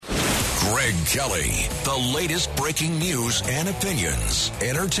Greg Kelly, the latest breaking news and opinions,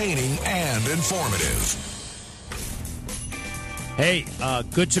 entertaining and informative. Hey,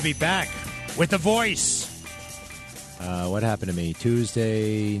 good to be back with the voice. What happened to me?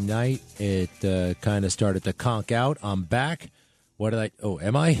 Tuesday night, it kind of started to conk out. I'm back. What did I? Oh,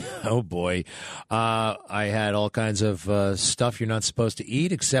 am I? Oh, boy. I had all kinds of stuff you're not supposed to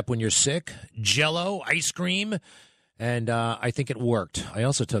eat except when you're sick. Jell-O, ice cream. And I think it worked. I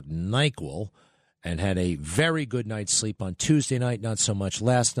also took NyQuil and had a very good night's sleep on Tuesday night, not so much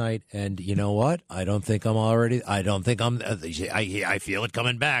last night. And you know what? I feel it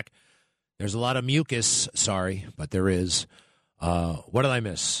coming back. There's a lot of mucus. Sorry, but there is. What did I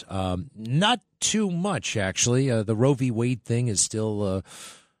miss? Not too much, actually. The Roe v. Wade thing is still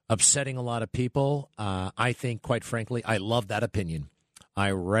upsetting a lot of people. I think, quite frankly, I love that opinion.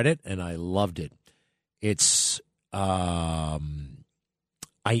 I read it, and I loved it. It's... I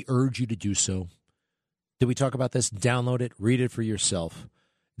urge you to do so. Did we talk about this? Download it. Read it for yourself.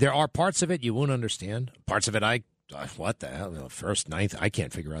 There are parts of it you won't understand. Parts of it, what the hell? First, ninth, I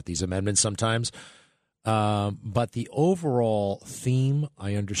can't figure out these amendments sometimes. But the overall theme,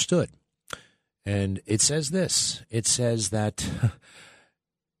 I understood. And it says this. It says that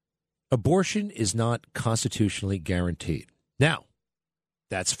abortion is not constitutionally guaranteed. Now,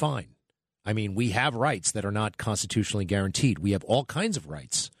 that's fine. I mean, we have rights that are not constitutionally guaranteed. We have all kinds of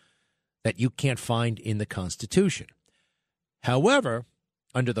rights that you can't find in the Constitution. However,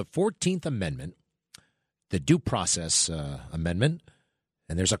 under the 14th Amendment, the Due Process Amendment,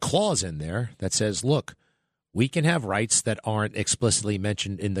 and there's a clause in there that says, look, we can have rights that aren't explicitly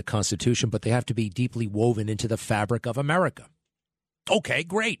mentioned in the Constitution, but they have to be deeply woven into the fabric of America. Okay,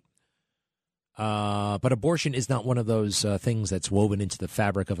 great. But abortion is not one of those things that's woven into the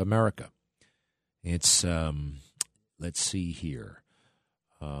fabric of America. It's, let's see here.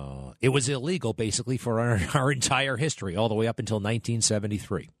 It was illegal, basically, for our entire history, all the way up until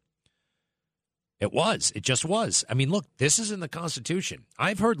 1973. It was. It just was. I mean, look, this is in the Constitution.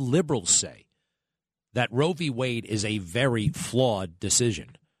 I've heard liberals say that Roe v. Wade is a very flawed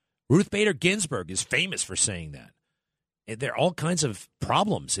decision. Ruth Bader Ginsburg is famous for saying that. There are all kinds of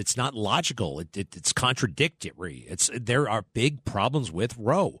problems. It's not logical. It's contradictory. There are big problems with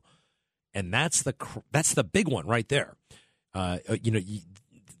Roe, and that's the big one right there.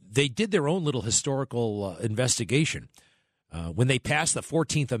 They did their own little historical investigation. When they passed the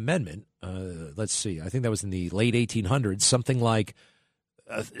 14th Amendment, let's see, I think that was in the late 1800s, something like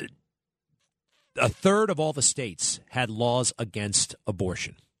a third of all the states had laws against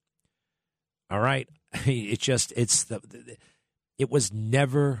abortion. All right? It was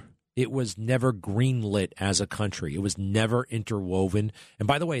never greenlit as a country. It was never interwoven. And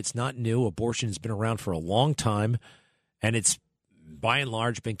by the way, it's not new. Abortion has been around for a long time, and it's by and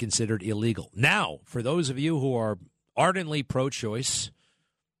large been considered illegal. Now, for those of you who are ardently pro-choice,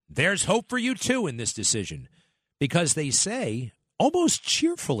 there's hope for you, too, in this decision, because they say, almost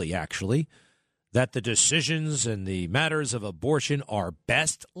cheerfully, actually, that the decisions and the matters of abortion are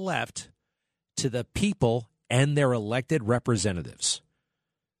best left to the people and their elected representatives.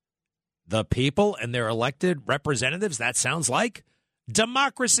 The people and their elected representatives, that sounds like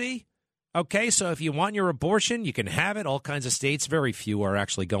democracy. Okay, so if you want your abortion, you can have it. All kinds of states, very few are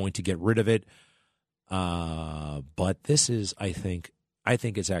actually going to get rid of it. But this is, I think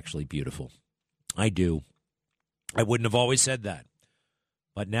it's actually beautiful. I do. I wouldn't have always said that.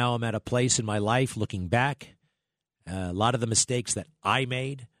 But now I'm at a place in my life looking back, a lot of the mistakes that I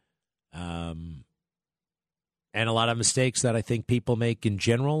made, and a lot of mistakes that I think people make in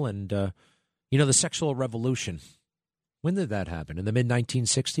general. And, the sexual revolution, when did that happen? In the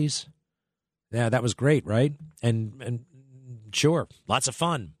mid-1960s? Yeah, that was great, right? And sure, lots of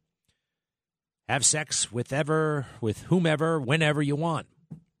fun. Have sex with whomever, whenever you want,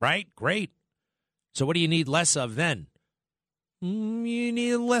 right? Great. So what do you need less of then? You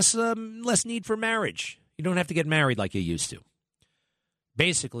need less need for marriage. You don't have to get married like you used to.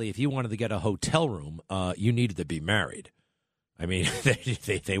 Basically, if you wanted to get a hotel room, you needed to be married. I mean,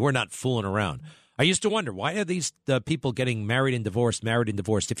 they were not fooling around. I used to wonder, why are these people getting married and divorced?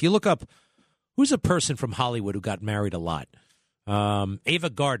 If you look up, who's a person from Hollywood who got married a lot? Ava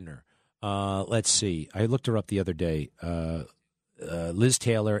Gardner. Let's see. I looked her up the other day. Liz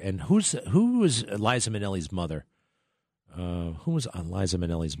Taylor. And who was Liza Minnelli's mother? Who was Liza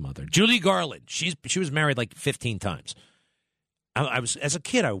Minnelli's mother? Judy Garland. She was married like 15 times. I was, as a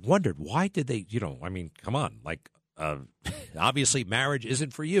kid, I wondered, why did they, come on, obviously marriage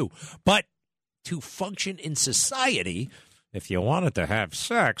isn't for you. But to function in society, if you wanted to have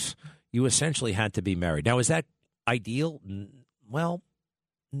sex, you essentially had to be married. Now, is that ideal? Well,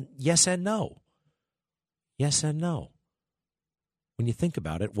 yes and no. Yes and no. When you think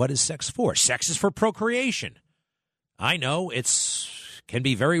about it, what is sex for? Sex is for procreation. I know can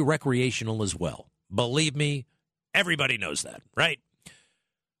be very recreational as well. Believe me, everybody knows that, right?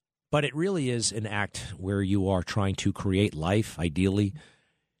 But it really is an act where you are trying to create life, ideally.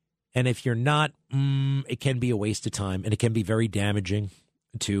 And if you're not, it can be a waste of time, and it can be very damaging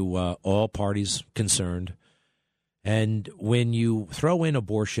to all parties concerned. And when you throw in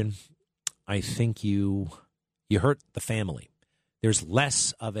abortion, I think you hurt the family. There's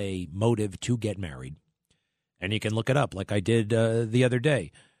less of a motive to get married. And you can look it up like I did the other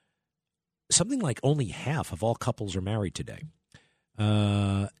day. Something like only half of all couples are married today.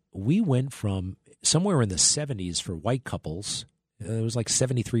 We went from somewhere in the 70s for white couples. It was like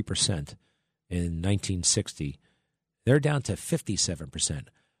 73% in 1960. They're down to 57%.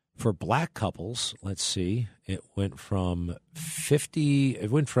 For black couples, let's see, it went from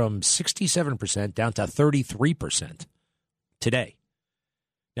 67% down to 33% today.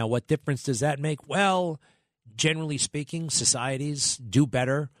 Now, what difference does that make? Well, generally speaking, societies do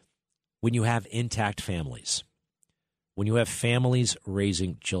better when you have intact families. When you have families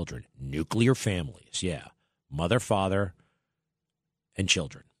raising children, nuclear families, yeah, mother, father, and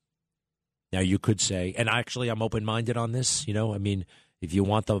children. Now, you could say, and actually I'm open-minded on this, I mean, if you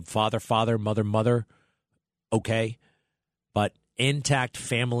want the father, mother, okay, but intact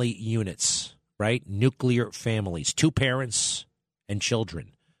family units, right? Nuclear families, 2 parents and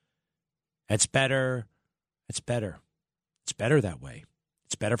children. That's better. It's better. It's better that way.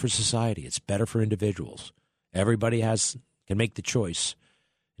 It's better for society. It's better for individuals. Everybody can make the choice.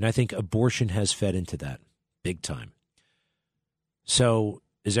 And I think abortion has fed into that big time. So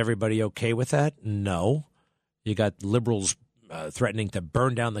is everybody okay with that? No. You got liberals threatening to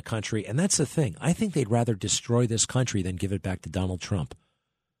burn down the country. And that's the thing. I think they'd rather destroy this country than give it back to Donald Trump.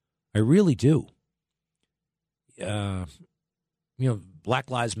 I really do. Black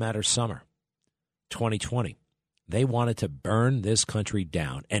Lives Matter summer 2020. They wanted to burn this country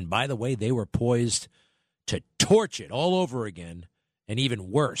down. And by the way, they were poised to torch it all over again, and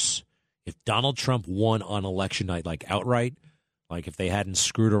even worse, if Donald Trump won on election night, like outright, like if they hadn't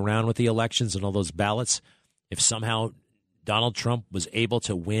screwed around with the elections and all those ballots, if somehow Donald Trump was able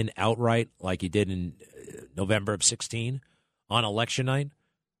to win outright like he did in November of 16 on election night,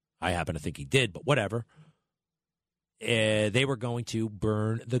 I happen to think he did, but whatever, they were going to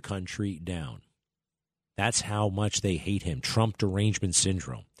burn the country down. That's how much they hate him. Trump derangement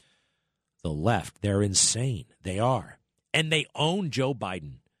syndrome. The left, they're insane. They are. And they own Joe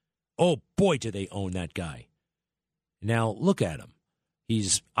Biden. Oh, boy, do they own that guy. Now, look at him.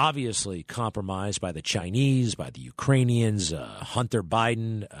 He's obviously compromised by the Chinese, by the Ukrainians, Hunter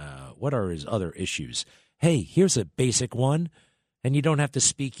Biden. What are his other issues? Hey, here's a basic one. And you don't have to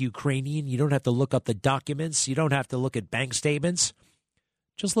speak Ukrainian. You don't have to look up the documents. You don't have to look at bank statements.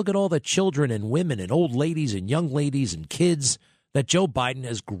 Just look at all the children and women and old ladies and young ladies and kids that Joe Biden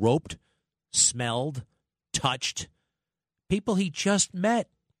has groped, smelled, touched. People he just met.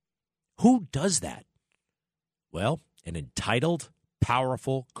 Who does that? Well, an entitled,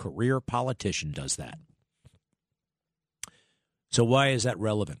 powerful career politician does that. So why is that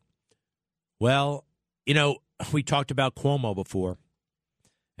relevant? Well, we talked about Cuomo before,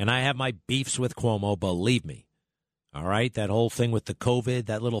 and I have my beefs with Cuomo, believe me. All right, that whole thing with the COVID,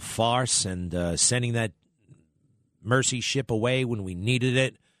 that little farce, and sending that mercy ship away when we needed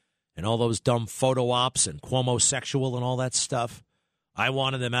it, and all those dumb photo ops and Cuomo sexual and all that stuff. I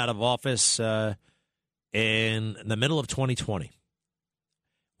wanted them out of office in the middle of 2020.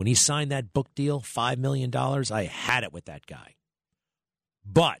 When he signed that book deal, $5 million, I had it with that guy.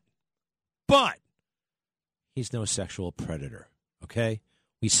 But he's no sexual predator, okay?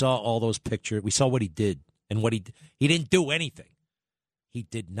 We saw all those pictures. We saw what he did. And what he didn't do anything. He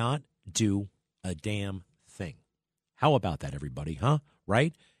did not do a damn thing. How about that, everybody, huh?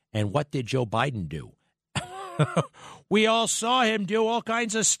 Right? And what did Joe Biden do? We all saw him do all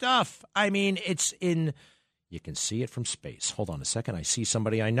kinds of stuff. I mean, you can see it from space. Hold on a second. I see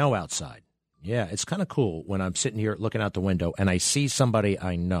somebody I know outside. Yeah, it's kind of cool when I'm sitting here looking out the window and I see somebody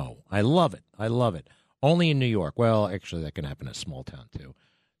I know. I love it. I love it. Only in New York. Well, actually, that can happen in a small town, too.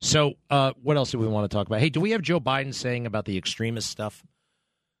 So what else do we want to talk about? Hey, do we have Joe Biden saying about the extremist stuff,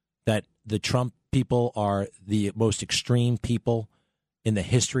 that the Trump people are the most extreme people in the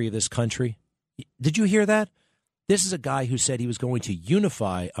history of this country? Did you hear that? This is a guy who said he was going to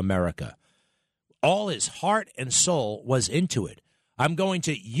unify America. All his heart and soul was into it. I'm going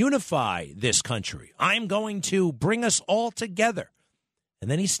to unify this country. I'm going to bring us all together.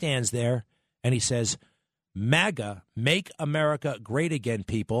 And then he stands there and he says, MAGA, Make America Great Again,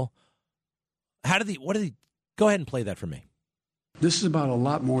 people. Go ahead and play that for me. This is about a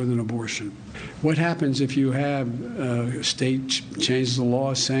lot more than abortion. What happens if you have a state changes the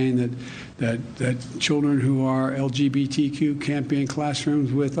law saying that children who are LGBTQ can't be in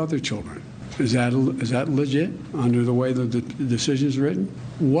classrooms with other children? Is that legit under the way the decision is written?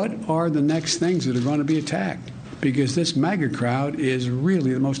 What are the next things that are going to be attacked? Because this MAGA crowd is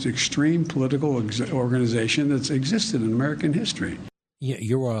really the most extreme political organization that's existed in American history.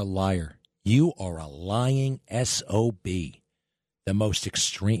 You are a liar. You are a lying SOB. The most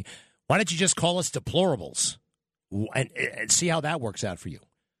extreme. Why don't you just call us deplorables and see how that works out for you?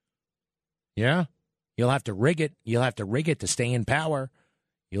 Yeah? You'll have to rig it. You'll have to rig it to stay in power.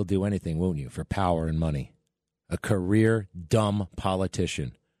 You'll do anything, won't you, for power and money? A career dumb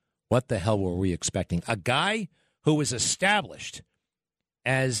politician. What the hell were we expecting? A guy who was established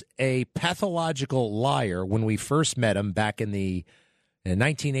as a pathological liar when we first met him back in the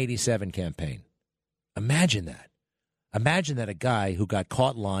 1987 campaign. Imagine that. Imagine that a guy who got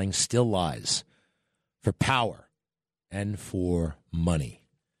caught lying still lies for power and for money.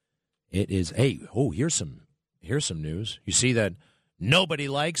 It is, here's some news. You see that nobody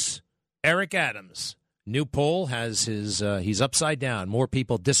likes Eric Adams. New poll has he's upside down. More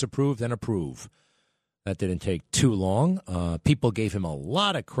people disapprove than approve. That didn't take too long. People gave him a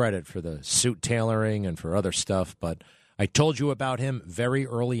lot of credit for the suit tailoring and for other stuff, but I told you about him very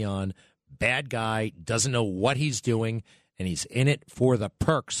early on. Bad guy, doesn't know what he's doing, and he's in it for the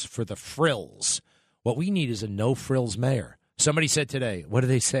perks, for the frills. What we need is a no-frills mayor. Somebody said today, what did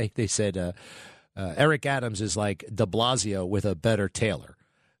they say? They said Eric Adams is like de Blasio with a better tailor.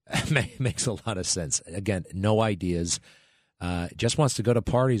 Makes a lot of sense. Again, no ideas. Just wants to go to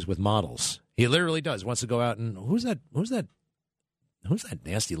parties with models. He literally does. Wants to go out and who's that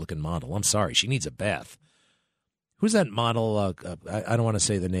nasty-looking model? I'm sorry. She needs a bath. Who's that model? I don't want to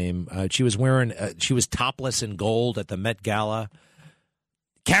say the name. She was topless in gold at the Met Gala.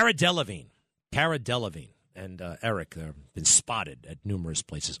 Cara Delevingne. And Eric have been spotted at numerous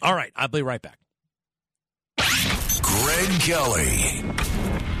places. All right, I'll be right back. Greg Kelly.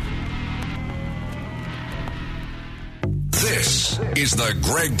 This is the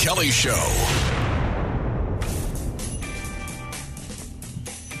Greg Kelly Show.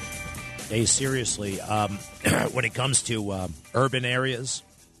 Hey, seriously, when it comes to urban areas,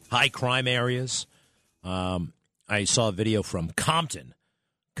 high crime areas, I saw a video from Compton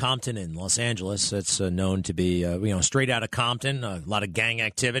in Los Angeles. It's known to be, straight out of Compton, a lot of gang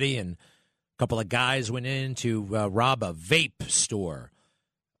activity, and a couple of guys went in to rob a vape store.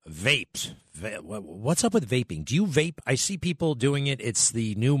 Vaped. What's up with vaping? Do you vape? I see people doing it. It's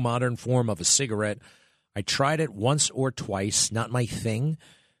the new modern form of a cigarette. I tried it once or twice, not my thing,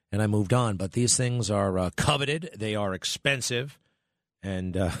 and I moved on. But these things are coveted. They are expensive,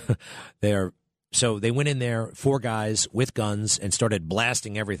 and they are. So they went in there, 4 guys with guns, and started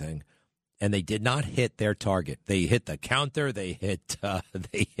blasting everything. And they did not hit their target. They hit the counter. They hit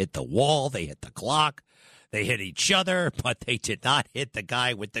the wall. They hit the clock. They hit each other, but they did not hit the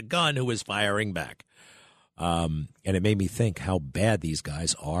guy with the gun who was firing back. And it made me think how bad these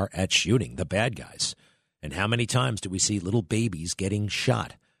guys are at shooting, the bad guys. And how many times do we see little babies getting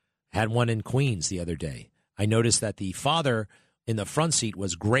shot? Had one in Queens the other day. I noticed that the father in the front seat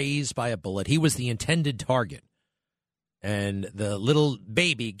was grazed by a bullet. He was the intended target. And the little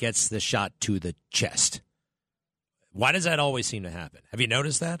baby gets the shot to the chest. Why does that always seem to happen? Have you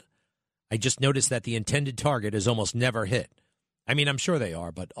noticed that? I just noticed that the intended target is almost never hit. I mean, I'm sure they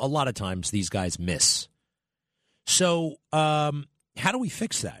are, but a lot of times these guys miss. So how do we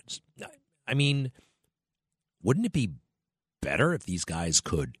fix that? I mean, wouldn't it be better if these guys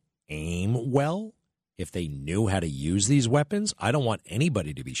could aim well, if they knew how to use these weapons? I don't want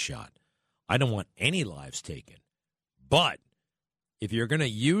anybody to be shot. I don't want any lives taken. But if you're going to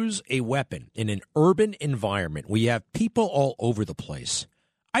use a weapon in an urban environment where you have people all over the place,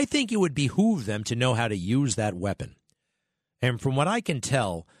 I think it would behoove them to know how to use that weapon. And from what I can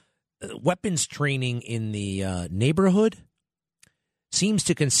tell, weapons training in the neighborhood seems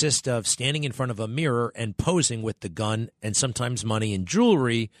to consist of standing in front of a mirror and posing with the gun and sometimes money and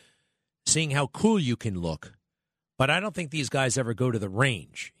jewelry, seeing how cool you can look. But I don't think these guys ever go to the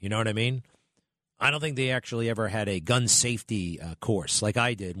range. You know what I mean? I don't think they actually ever had a gun safety course like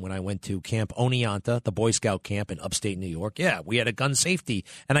I did when I went to Camp Oneonta, the Boy Scout camp in upstate New York. Yeah, we had a gun safety,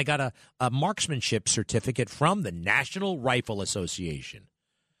 and I got a marksmanship certificate from the National Rifle Association.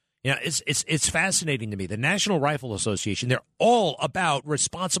 Yeah, it's fascinating to me. The National Rifle Association, they're all about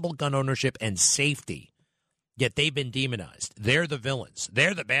responsible gun ownership and safety, yet they've been demonized. They're the villains.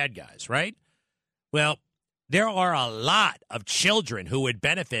 They're the bad guys, right? Well, There are a lot of children who would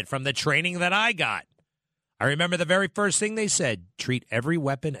benefit from the training that I got. I remember the very first thing they said, treat every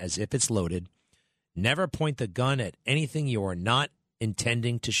weapon as if it's loaded. Never point the gun at anything you are not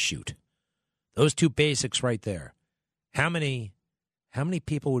intending to shoot. Those two basics right there. How many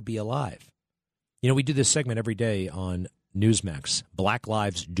people would be alive? You know, we do this segment every day on Newsmax, Black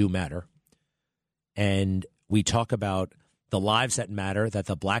Lives Do Matter. And we talk about the lives that matter that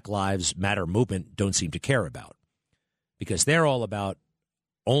the Black Lives Matter movement don't seem to care about. Because they're all about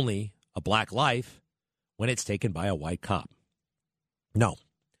only a black life when it's taken by a white cop. No,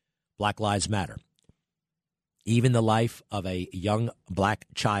 Black Lives Matter. Even the life of a young black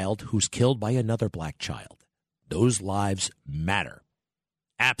child who's killed by another black child. Those lives matter.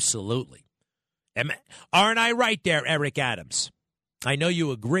 Absolutely. Aren't I right there, Eric Adams? I know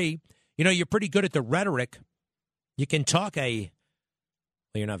you agree. You know, you're pretty good at the rhetoric. You can talk well,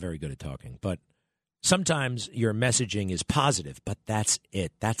 you're not very good at talking, but sometimes your messaging is positive, but that's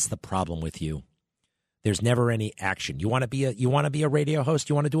it. That's the problem with you. There's never any action. You want to be a radio host?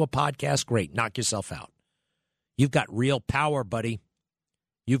 You want to do a podcast? Great. Knock yourself out. You've got real power, buddy.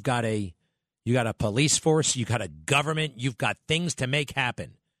 You've got a police force. You've got a government. You've got things to make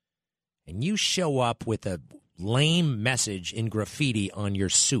happen. And you show up with a lame message in graffiti on your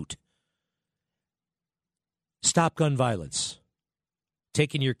suit. Stop gun violence.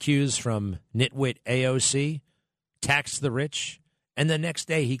 Taking your cues from nitwit AOC, tax the rich, and the next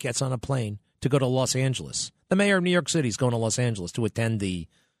day he gets on a plane to go to Los Angeles. The mayor of New York City is going to Los Angeles to attend the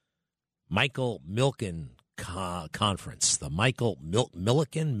Michael Milken conference. The Michael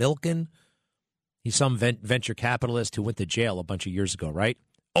Milken? He's some venture capitalist who went to jail a bunch of years ago, right?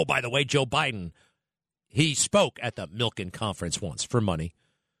 Oh, by the way, Joe Biden, he spoke at the Milken conference once for money,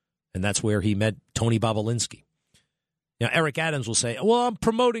 and that's where he met Tony Bobolinsky. Now, Eric Adams will say, well, I'm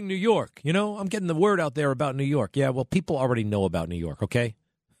promoting New York. You know, I'm getting the word out there about New York. Yeah, well, people already know about New York, okay?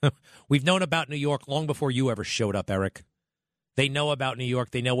 We've known about New York long before you ever showed up, Eric. They know about New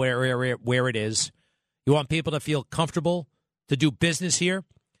York. They know where it is. You want people to feel comfortable to do business here?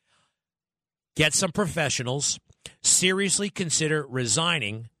 Get some professionals. Seriously consider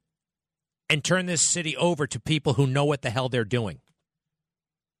resigning and turn this city over to people who know what the hell they're doing.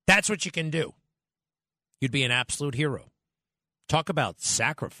 That's what you can do. You'd be an absolute hero. Talk about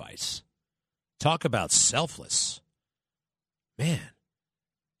sacrifice. Talk about selfless. Man,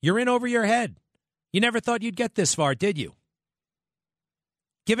 you're in over your head. You never thought you'd get this far, did you?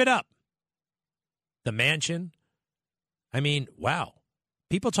 Give it up. The mansion. I mean, wow.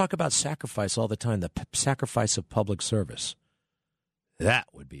 People talk about sacrifice all the time, the sacrifice of public service. That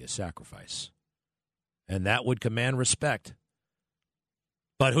would be a sacrifice. And that would command respect.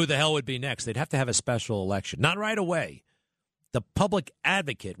 But who the hell would be next? They'd have to have a special election. Not right away. The public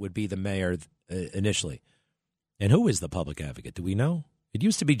advocate would be the mayor initially. And who is the public advocate? Do we know? It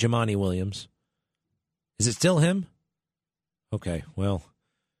used to be Jumaane Williams. Is it still him? Okay, well,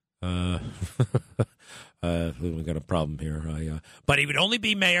 we've got a problem here. But he would only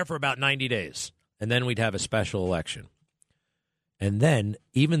be mayor for about 90 days, and then we'd have a special election. And then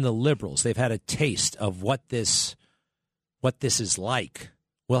even the liberals, they've had a taste of what this is like.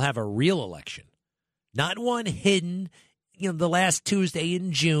 We'll have a real election, not one hidden, the last Tuesday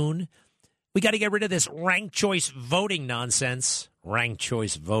in June. We got to get rid of this ranked choice voting nonsense. Ranked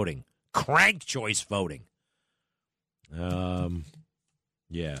choice voting. Cranked choice voting.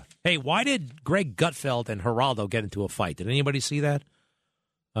 Yeah. Hey, why did Greg Gutfeld and Geraldo get into a fight? Did anybody see that?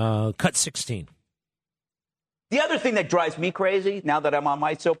 Cut 16. The other thing that drives me crazy, now that I'm on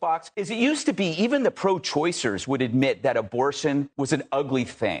my soapbox, is it used to be even the pro-choicers would admit that abortion was an ugly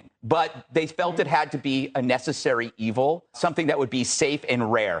thing, but they felt it had to be a necessary evil, something that would be safe and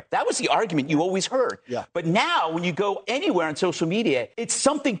rare. That was the argument you always heard. Yeah. But now, when you go anywhere on social media, it's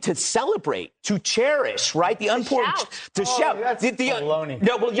something to celebrate, to cherish, right? The unborn to shout. That's baloney.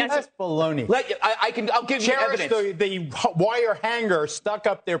 No, well, that's baloney. I'll give you evidence. The wire hanger stuck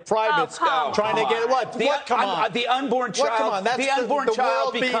up their privates, trying to get what? Come on. The unborn child. Come on. That's the unborn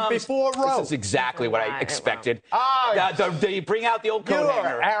child becomes before Roe. This is exactly what I expected. They bring out the old coat hanger.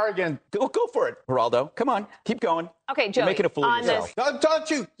 You're arrogant. Go for it, Geraldo. Come on, keep going. Okay, Joey. You're making a fool of yourself.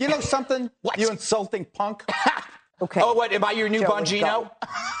 Don't you? You know something? What? You insulting punk. Okay. Oh, what? Am I your new Joey, Bongino?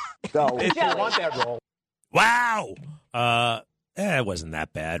 Go. If you want that role. Wow. It wasn't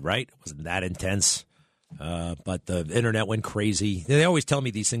that bad, right? It wasn't that intense. But the internet went crazy. They always tell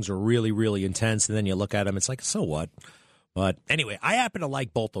me these things are really, really intense, and then you look at them, it's like, so what? But anyway, I happen to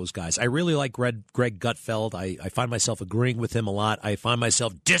like both those guys. I really like Greg Gutfeld. I find myself agreeing with him a lot. I find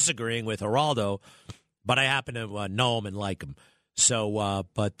myself disagreeing with Geraldo, but I happen to know him and like him. So,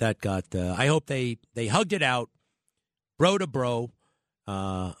 but that got. I hope they hugged it out, bro to bro,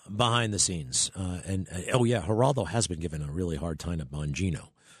 behind the scenes. And oh yeah, Geraldo has been given a really hard time at Bongino.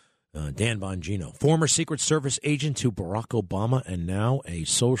 Dan Bongino, former Secret Service agent to Barack Obama and now a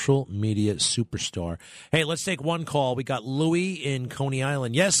social media superstar. Hey, let's take one call. We got Louis in Coney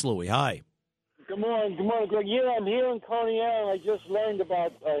Island. Yes, Louis. Hi. Good morning, Greg. Yeah, I'm here in Coney Island. I just learned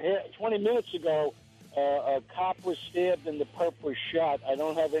about 20 minutes ago a cop was stabbed and the perp was shot. I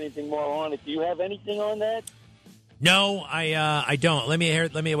don't have anything more on it. Do you have anything on that? No, I don't. Let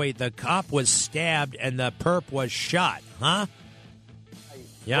me wait. The cop was stabbed and the perp was shot. Huh?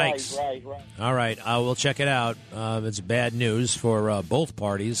 Yikes. Right. All right, we'll check it out. It's bad news for both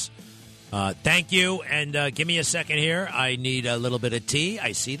parties. Thank you, and give me a second here. I need a little bit of tea.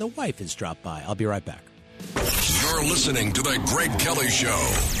 I see the wife has dropped by. I'll be right back. You're listening to The Greg Kelly Show.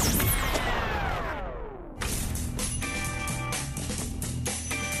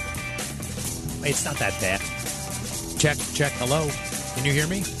 It's not that bad. Check. Hello? Can you hear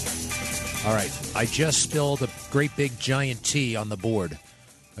me? All right. I just spilled a great big giant tea on the board.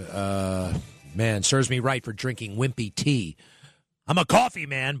 Man, serves me right for drinking wimpy tea. I'm a coffee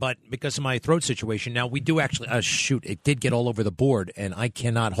man, but because of my throat situation, now we do actually, shoot, it did get all over the board, and I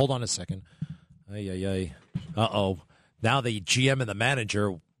cannot, hold on a second. Uh-oh. Now the GM and the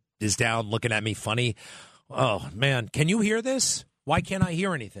manager is down looking at me funny. Oh, man, can you hear this? Why can't I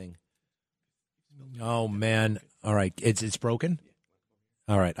hear anything? Oh, man. All right, it's broken?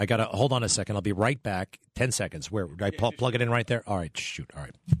 All right, I got to, hold on a second. I'll be right back. 10 seconds. Where, do I plug it in right there? All right, shoot, all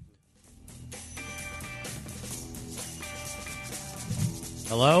right.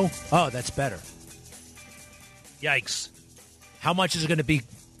 Hello? Oh, that's better. Yikes. How much is it going to be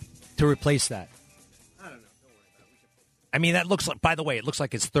to replace that? I don't know. Don't worry about it. I mean, that looks like, by the way, it looks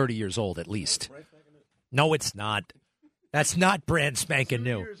like it's 30 years old at least. No, it's not. That's not brand spanking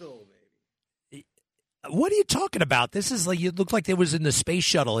new. Years old, maybe. What are you talking about? This is like, it looked like it was in the space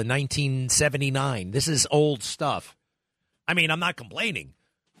shuttle in 1979. This is old stuff. I mean, I'm not complaining.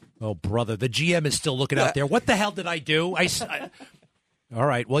 Oh, brother, the GM is still looking out there. What the hell did I do? All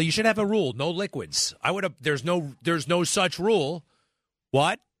right. Well, you should have a rule: no liquids. I would have. There's no such rule.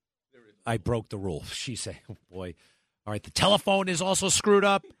 What? I broke the rule. She said, oh, "Boy." All right. The telephone is also screwed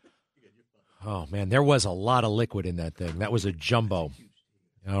up. Oh man, there was a lot of liquid in that thing. That was a jumbo.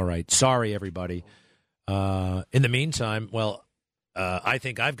 All right. Sorry, everybody. In the meantime, well, I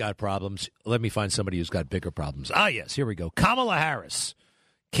think I've got problems. Let me find somebody who's got bigger problems. Ah, yes. Here we go. Kamala Harris.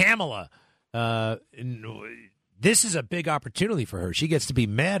 Kamala. This is a big opportunity for her. She gets to be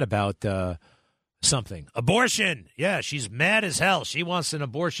mad about something. Abortion. Yeah, she's mad as hell. She wants an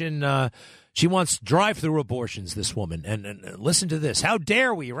abortion. She wants drive-through abortions, this woman. And listen to this. How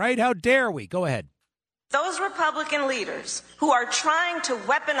dare we, right? How dare we? Go ahead. Those Republican leaders who are trying to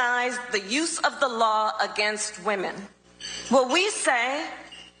weaponize the use of the law against women, well, we say,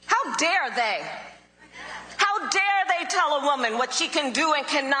 how dare they? How dare they tell a woman what she can do and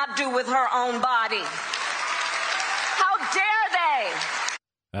cannot do with her own body? How dare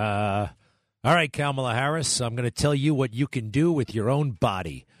they? All right, Kamala Harris, I'm going to tell you what you can do with your own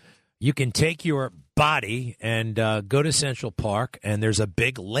body. You can take your body and go to Central Park, and there's a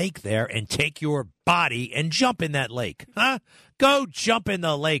big lake there, and take your body and jump in that lake. Huh? Go jump in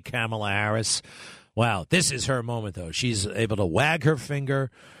the lake, Kamala Harris. Wow, this is her moment, though. She's able to wag her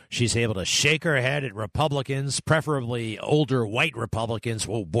finger. She's able to shake her head at Republicans, preferably older white Republicans.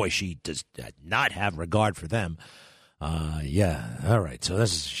 Oh, boy, she does not have regard for them. Yeah. All right. So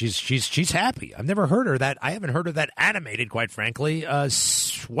this is, she's happy. I've never heard her that. I haven't heard her that animated, quite frankly.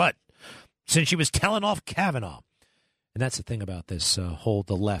 Since she was telling off Kavanaugh. And that's the thing about this whole,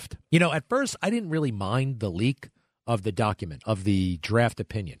 the left. You know, at first, I didn't really mind the leak of the document, of the draft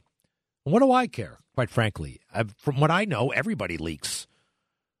opinion. What do I care, quite frankly? From what I know, everybody leaks.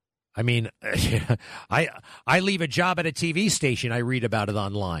 I mean, I leave a job at a TV station. I read about it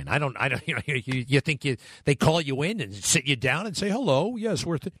online. I don't. You know, you think they call you in and sit you down and say hello? Yes,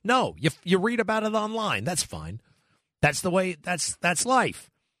 no. You read about it online. That's fine. That's the way. That's life.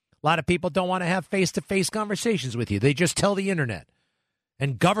 A lot of people don't want to have face-to-face conversations with you. They just tell the internet,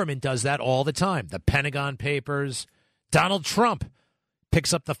 and government does that all the time. The Pentagon Papers. Donald Trump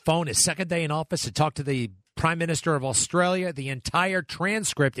picks up the phone his second day in office to talk to the Prime Minister of Australia. The entire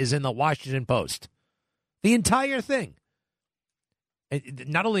transcript is in the Washington Post. The entire thing.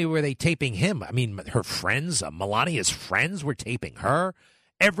 Not only were they taping him, I mean, her friends, Melania's friends were taping her.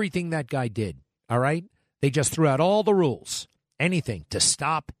 Everything that guy did, all right? They just threw out all the rules, anything to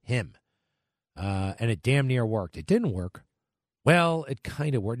stop him. And it damn near worked. It didn't work. Well, it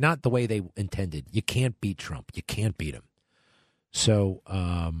kind of worked. Not the way they intended. You can't beat Trump. You can't beat him. So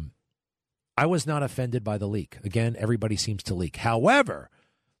I was not offended by the leak. Again, everybody seems to leak. However,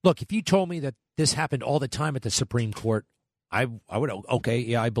 look, if you told me that this happened all the time at the Supreme Court, I would, okay,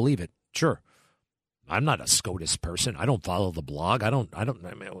 yeah, I believe it. Sure. I'm not a SCOTUS person. I don't follow the blog. I mean,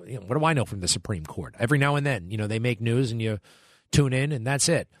 what do I know from the Supreme Court? Every now and then, they make news and you tune in and that's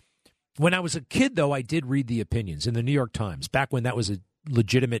it. When I was a kid, though, I did read the opinions in the New York Times, back when that was a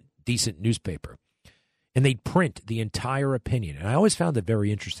legitimate, decent newspaper. And they'd print the entire opinion. And I always found it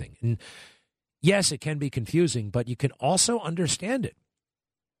very interesting. And yes, it can be confusing, but you can also understand it.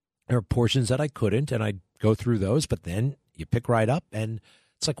 There are portions that I couldn't, and I'd go through those, but then you pick right up, and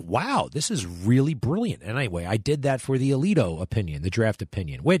it's like, wow, this is really brilliant. And anyway, I did that for the Alito opinion, the draft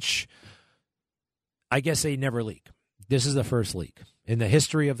opinion, which I guess they never leak. This is the first leak in the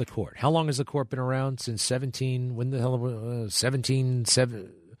history of the court. How long has the court been around? Since 1770?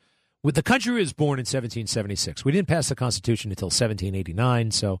 The country was born in 1776. We didn't pass the Constitution until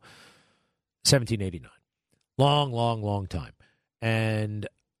 1789, so 1789. Long, long, long time. And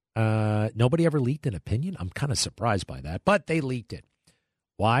nobody ever leaked an opinion. I'm kind of surprised by that, but they leaked it.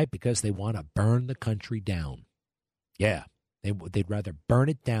 Why? Because they want to burn the country down. Yeah, they'd rather burn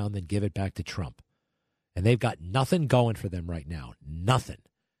it down than give it back to Trump. And they've got nothing going for them right now. Nothing.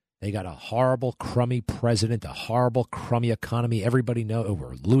 They got a horrible, crummy president, a horrible, crummy economy. Everybody knows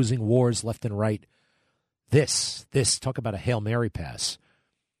we're losing wars left and right. This, talk about a Hail Mary pass.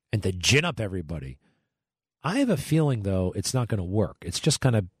 And to gin up everybody. I have a feeling, though, it's not going to work. It's just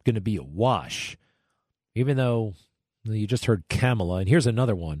kind of going to be a wash. Even though you just heard Kamala. And here's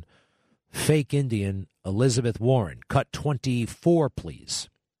another one. Fake Indian Elizabeth Warren. Cut 24, please.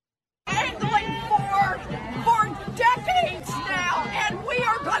 Angling for decades now, and we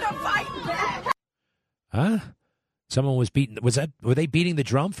are going to fight back. Huh? Someone was beating. Were they beating the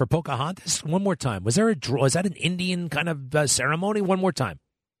drum for Pocahontas? One more time. Was that an Indian kind of ceremony? One more time.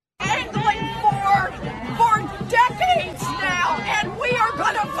 Angling for decades now, and we are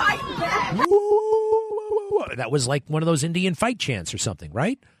going to fight back. Whoa, whoa, whoa. That was like one of those Indian fight chants or something,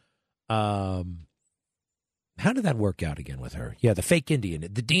 right? How did that work out again with her? Yeah, the fake Indian.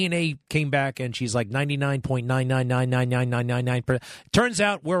 The DNA came back, and she's like 99.999999999%. Turns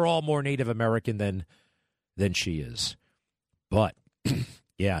out we're all more Native American than she is. But,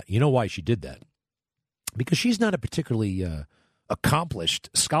 yeah, you know why she did that? Because she's not a particularly accomplished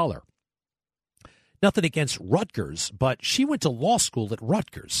scholar. Nothing against Rutgers, but she went to law school at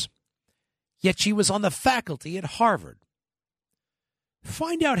Rutgers. Yet she was on the faculty at Harvard.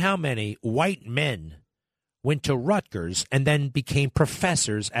 Find out how many white men went to Rutgers and then became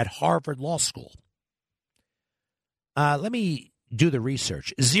professors at Harvard Law School. Let me do the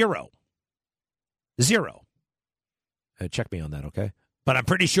research. Zero. Check me on that, okay? But I'm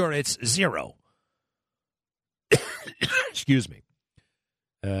pretty sure it's zero. Excuse me.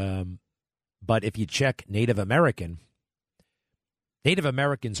 But if you check Native Americans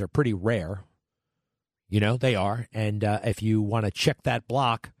are pretty rare. They are. And if you want to check that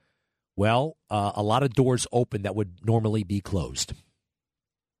block, well, a lot of doors open that would normally be closed.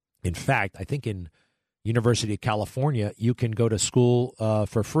 In fact, I think in University of California, you can go to school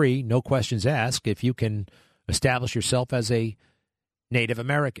for free, no questions asked, if you can establish yourself as a Native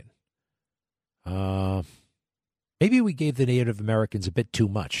American. Maybe we gave the Native Americans a bit too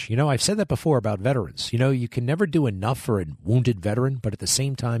much. I've said that before about veterans. You can never do enough for a wounded veteran, but at the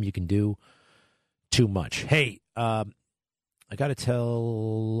same time, you can do too much. Hey, I got to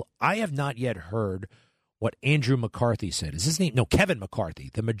tell, I have not yet heard what Andrew McCarthy said. Is his name? No, Kevin McCarthy,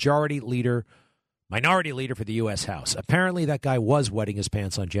 the minority leader for the U.S. House. Apparently that guy was wetting his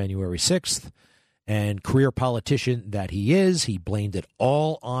pants on January 6th, and career politician that he is, he blamed it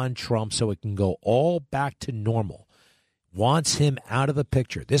all on Trump so it can go all back to normal. Wants him out of the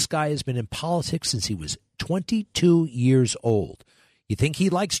picture. This guy has been in politics since he was 22 years old. You think he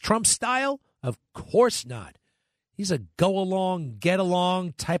likes Trump's style? Of course not. He's a go-along,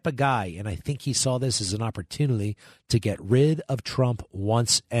 get-along type of guy, and I think he saw this as an opportunity to get rid of Trump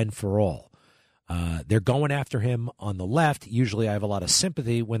once and for all. They're going after him on the left. Usually I have a lot of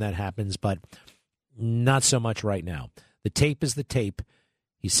sympathy when that happens, but not so much right now. The tape is the tape.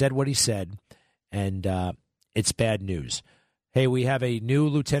 He said what he said, and it's bad news. Hey, we have a new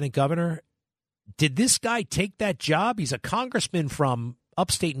lieutenant governor. Did this guy take that job? He's a congressman from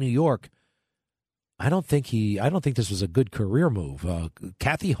upstate New York. I don't think this was a good career move.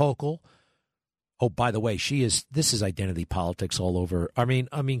 Kathy Hochul. Oh, by the way, this is identity politics all over. I mean,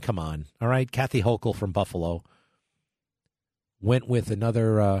 come on. All right. Kathy Hochul from Buffalo went with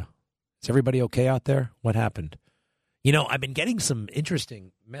another. Is everybody okay out there? What happened? I've been getting some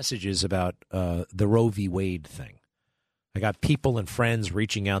interesting messages about the Roe v. Wade thing. I got people and friends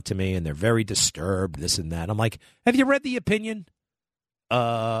reaching out to me, and they're very disturbed, this and that. I'm like, have you read the opinion?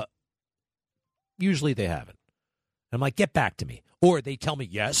 Usually they haven't. I'm like, get back to me. Or they tell me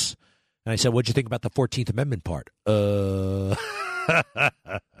yes. And I said, what'd you think about the 14th Amendment part?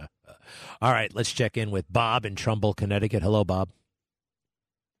 All right, let's check in with Bob in Trumbull, Connecticut. Hello, Bob.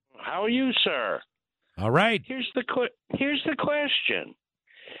 How are you, sir? All right. Here's the question.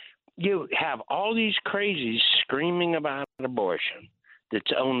 You have all these crazies screaming about abortion.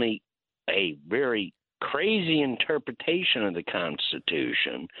 That's only a very crazy interpretation of the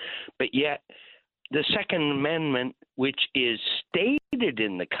Constitution, but yet the Second Amendment, which is stated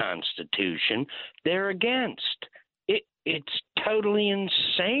in the Constitution, they're against. It's totally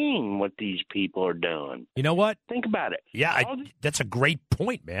insane what these people are doing. You know what? Think about it. Yeah, that's a great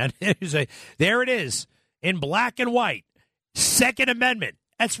point, man. There it is, in black and white. Second Amendment.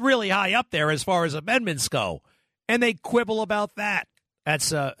 That's really high up there as far as amendments go. And they quibble about that.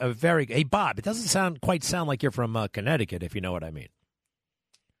 That's a very... Hey, Bob, it doesn't quite sound like you're from Connecticut, if you know what I mean.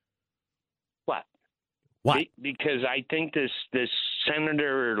 What? Because I think this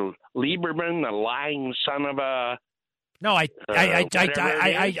Senator Lieberman, the lying son of a... No, I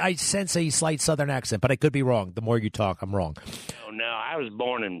sense a slight Southern accent, but I could be wrong. The more you talk, I'm wrong. No, I was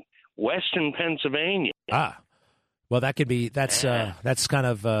born in Western Pennsylvania. Ah, well, that could be. That's kind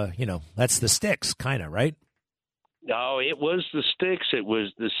of that's the sticks, kind of, right? No, it was the sticks. It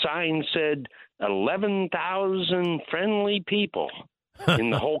was the sign said 11,000 friendly people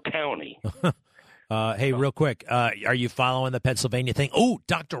in the whole county. Hey, real quick, are you following the Pennsylvania thing? Oh,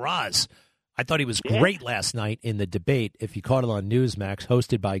 Dr. Oz. I thought he was great last night in the debate, if you caught it on Newsmax,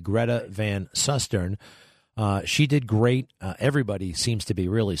 hosted by Greta Van Susteren. She did great. Everybody seems to be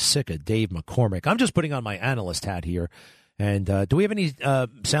really sick of Dave McCormick. I'm just putting on my analyst hat here. And do we have any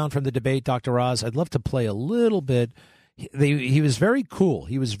sound from the debate, Dr. Oz? I'd love to play a little bit. He was very cool.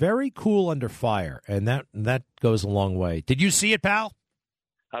 He was very cool under fire, and that goes a long way. Did you see it, pal?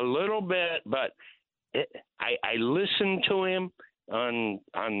 A little bit, but I listened to him. On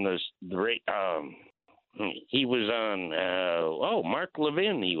the he was on Mark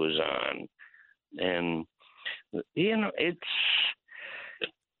Levin he was on, and it's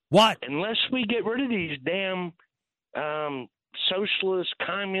what, unless we get rid of these damn socialist,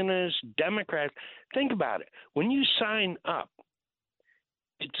 communist, Democrats. Think about it. When you sign up,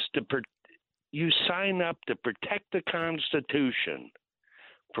 you sign up to protect the Constitution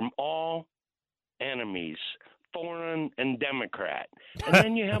from all enemies, foreign and Democrat. And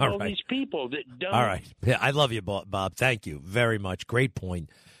then you have all these people that don't. All right. Yeah, I love you, Bob. Thank you very much. Great point.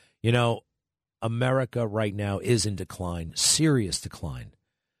 You know, America right now is in decline, serious decline.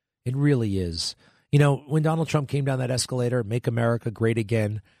 It really is. You know, when Donald Trump came down that escalator, make America great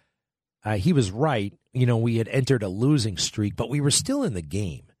again, he was right. You know, we had entered a losing streak, but we were still in the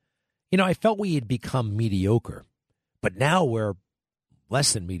game. You know, I felt we had become mediocre, but now we're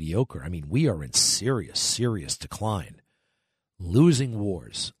less than mediocre. I mean, we are in serious, serious decline. Losing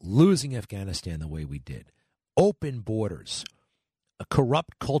wars, losing Afghanistan the way we did, open borders, a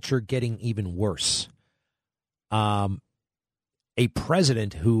corrupt culture getting even worse, a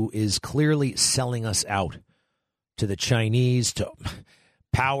president who is clearly selling us out to the Chinese, to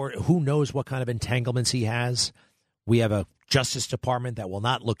power. Who knows what kind of entanglements he has? We have a Justice Department that will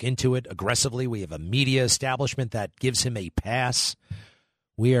not look into it aggressively. We have a media establishment that gives him a pass.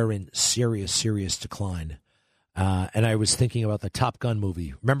 We are in serious, serious decline. And I was thinking about the Top Gun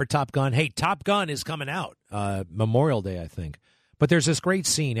movie. Remember Top Gun? Hey, Top Gun is coming out Memorial Day, I think. But there's this great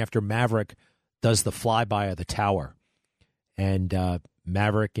scene after Maverick does the flyby of the tower. And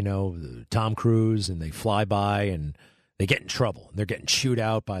Maverick, you know, Tom Cruise, and they fly by and they get in trouble. And they're getting chewed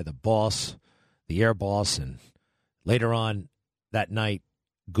out by the boss, the air boss. And later on that night,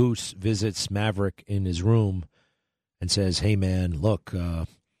 Goose visits Maverick in his room and says, hey, man, look,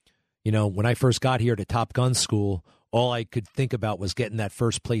 you know, when I first got here to Top Gun school, all I could think about was getting that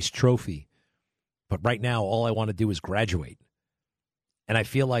first place trophy. But right now, all I want to do is graduate. And I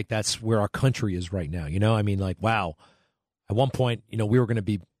feel like that's where our country is right now. You know, I mean, like, wow, at one point, you know, we were going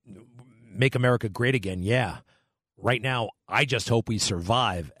to make America great again. Yeah. Right now, I just hope we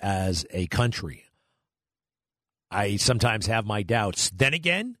survive as a country. I sometimes have my doubts. Then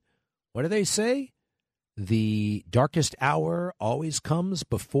again, what do they say? The darkest hour always comes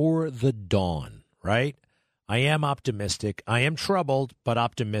before the dawn, right? I am optimistic. I am troubled, but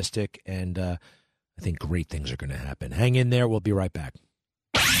optimistic, and I think great things are going to happen. Hang in there. We'll be right back.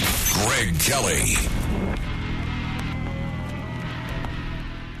 Greg Kelly.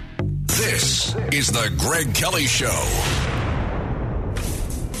 This is the Greg Kelly Show.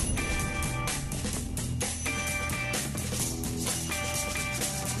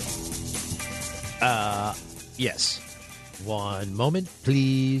 Yes. One moment,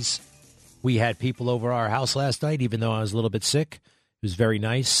 please. We had people over our house last night, even though I was a little bit sick. It was very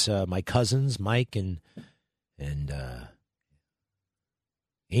nice. My cousins, Mike and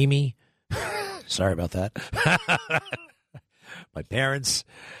Amy. Sorry about that. My parents.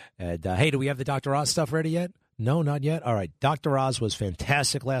 And, hey, do we have the Dr. Oz stuff ready yet? No, not yet. All right. Dr. Oz was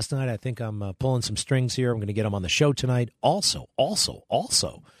fantastic last night. I think I'm pulling some strings here. I'm going to get him on the show tonight. Also,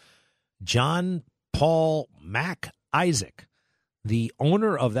 John Paul Mac Isaac, the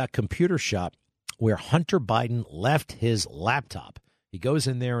owner of that computer shop where Hunter Biden left his laptop. He goes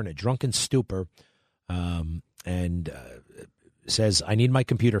in there in a drunken stupor and says, I need my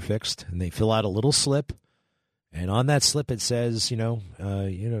computer fixed. And they fill out a little slip. And on that slip, it says,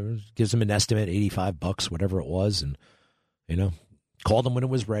 gives him an estimate, $85, whatever it was. And, called him when it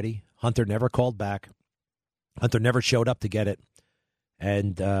was ready. Hunter never called back. Hunter never showed up to get it.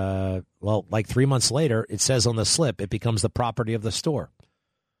 And, like 3 months later, it says on the slip, it becomes the property of the store.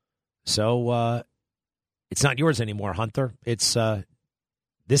 So it's not yours anymore, Hunter. It's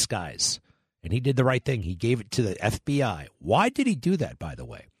this guy's. And he did the right thing. He gave it to the FBI. Why did he do that, by the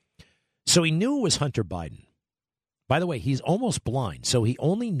way? So he knew it was Hunter Biden. By the way, he's almost blind, so he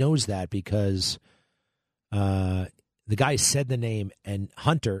only knows that because the guy said the name, and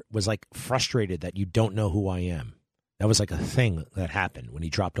Hunter was like frustrated that you don't know who I am. That was like a thing that happened when he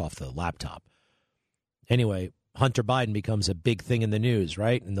dropped off the laptop. Anyway, Hunter Biden becomes a big thing in the news,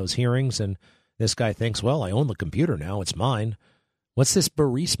 right, in those hearings, and this guy thinks, well, I own the computer now. It's mine. What's this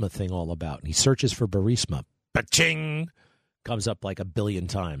Burisma thing all about? And he searches for Burisma. Ba-ching! Comes up like a billion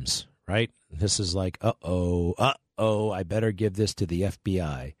times, right? This is like, I better give this to the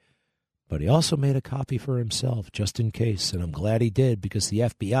FBI. But he also made a copy for himself just in case, and I'm glad he did because the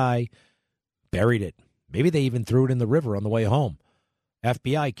FBI buried it. Maybe they even threw it in the river on the way home.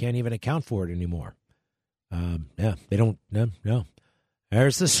 FBI can't even account for it anymore. They don't. No.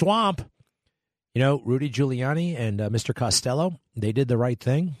 There's the swamp. Rudy Giuliani and Mr. Costello, they did the right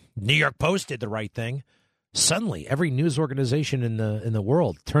thing. New York Post did the right thing. Suddenly, every news organization in the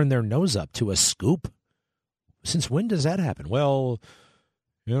world turned their nose up to a scoop. Since when does that happen? Well,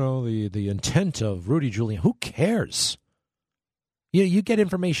 the intent of Rudy Giuliani. Who cares? You get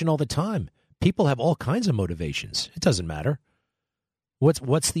information all the time. People have all kinds of motivations. It doesn't matter.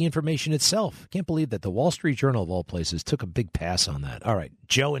 What's the information itself? Can't believe that the Wall Street Journal, of all places, took a big pass on that. All right,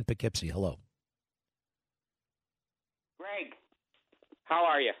 Joe in Poughkeepsie, hello. Greg, how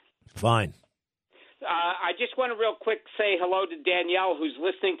are you? Fine. I just want to real quick say hello to Danielle, who's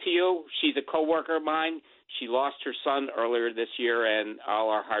listening to you. She's a coworker of mine. She lost her son earlier this year, and all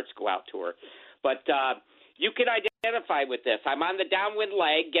our hearts go out to her. But you can identify with this. I'm on the downwind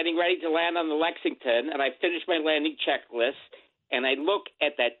leg, getting ready to land on the Lexington, and I finished my landing checklist, and I look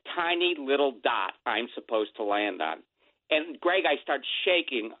at that tiny little dot I'm supposed to land on. And, Greg, I start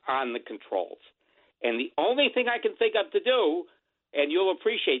shaking on the controls. And the only thing I can think of to do, and you'll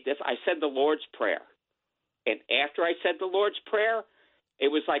appreciate this, I said the Lord's Prayer. And after I said the Lord's Prayer, it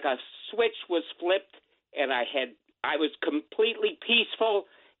was like a switch was flipped, and I was completely peaceful,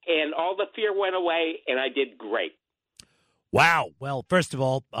 and all the fear went away, and I did great. Wow. Well, first of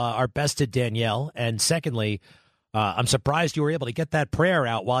all, our best to Danielle. And secondly, I'm surprised you were able to get that prayer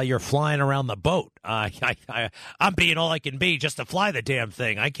out while you're flying around the boat. I'm being all I can be just to fly the damn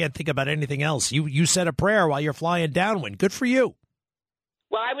thing. I can't think about anything else. You said a prayer while you're flying downwind. Good for you.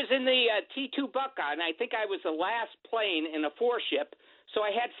 Well, I was in the T-2 Buckeye, and I think I was the last plane in a four-ship, so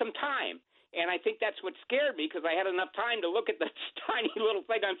I had some time. And I think that's what scared me, because I had enough time to look at this tiny little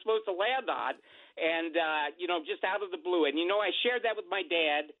thing I'm supposed to land on, and, just out of the blue. And, I shared that with my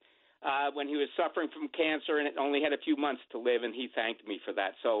dad when he was suffering from cancer and only had a few months to live, and he thanked me for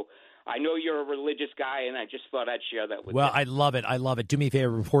that. So I know you're a religious guy, and I just thought I'd share that with you. Well, I love it. I love it. Do me a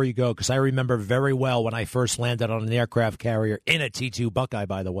favor before you go, because I remember very well when I first landed on an aircraft carrier in a T-2 Buckeye,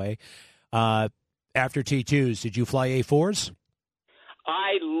 by the way. After T-2s, did you fly A-4s?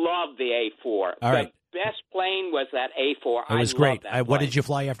 I love the A4. All right. The best plane was that A4. It was great. What did you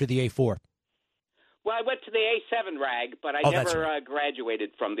fly after the A4? Well, I went to the A7 RAG, but I never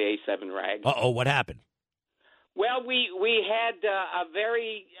graduated from the A7 RAG. Uh-oh, what happened? Well, we had a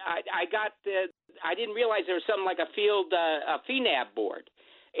very I didn't realize there was something like a FNAB board.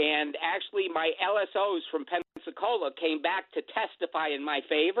 And actually, my LSOs from Pensacola came back to testify in my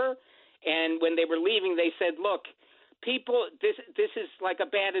favor. And when they were leaving, they said, look, people, this is like a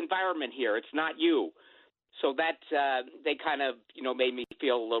bad environment here. It's not you. So that they kind of, made me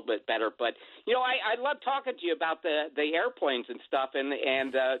feel a little bit better. But, I love talking to you about the airplanes and stuff.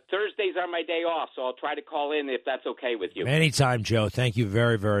 And Thursdays are my day off, so I'll try to call in if that's okay with you. Anytime, Joe. Thank you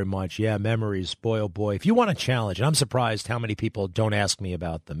very, very much. Yeah, memories, boy, oh boy. If you want a challenge, and I'm surprised how many people don't ask me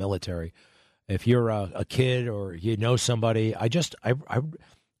about the military. If you're a kid or you know somebody,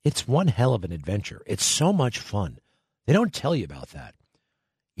 it's one hell of an adventure. It's so much fun. They don't tell you about that.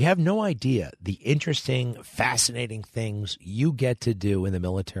 You have no idea the interesting, fascinating things you get to do in the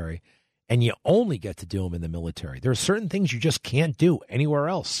military, and you only get to do them in the military. There are certain things you just can't do anywhere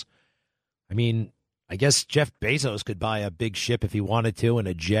else. I mean, I guess Jeff Bezos could buy a big ship if he wanted to and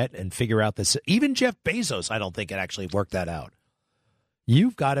a jet and figure out this. Even Jeff Bezos, I don't think, could actually work that out.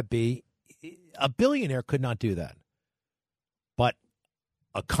 You've got to be a billionaire could not do that. But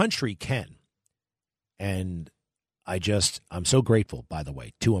a country can. And I'm so grateful, by the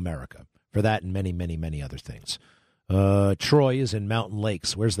way, to America for that and many, many, many other things. Troy is in Mountain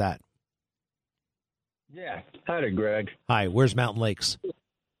Lakes. Where's that? Yeah. Hi there, Greg. Hi. Where's Mountain Lakes?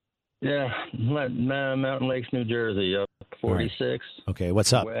 Yeah. Mountain Lakes, New Jersey, up 46. Right. Okay.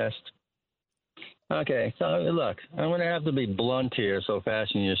 What's up? West. Okay. So, look, I'm going to have to be blunt here, so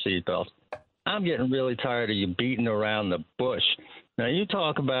fasten your seatbelt. I'm getting really tired of you beating around the bush. Now, you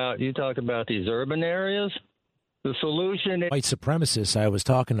talk about these urban areas. The solution is white supremacists I was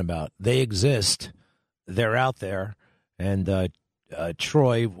talking about. They exist. They're out there. And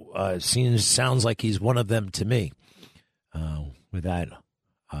Troy sounds like he's one of them to me. With that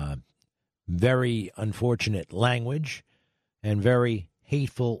very unfortunate language and very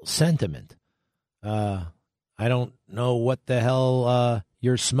hateful sentiment. I don't know what the hell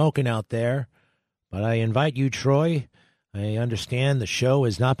you're smoking out there, but I invite you, Troy. I understand the show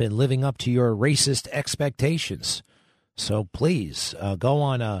has not been living up to your racist expectations. So please go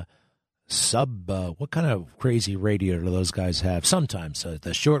on a what kind of crazy radio do those guys have? Sometimes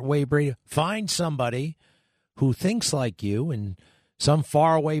the shortwave radio. Find somebody who thinks like you in some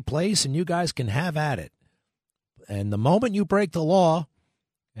faraway place, and you guys can have at it. And the moment you break the law,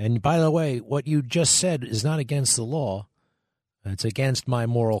 and by the way, what you just said is not against the law. It's against my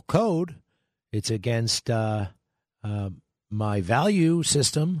moral code. It's against my value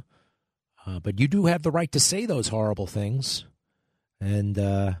system, but you do have the right to say those horrible things, and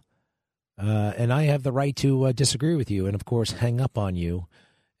I have the right to disagree with you, and of course, hang up on you,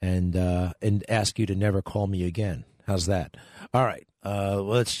 and ask you to never call me again. How's that? All right,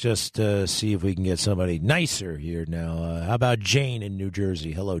 let's just see if we can get somebody nicer here now. How about Jane in New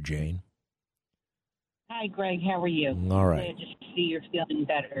Jersey? Hello, Jane. Hi, Greg. How are you? All right. Just to see you're feeling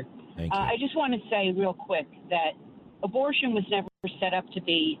better. Thank you. I just want to say real quick that abortion was never set up to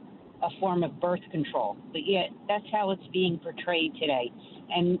be a form of birth control, but yet that's how it's being portrayed today.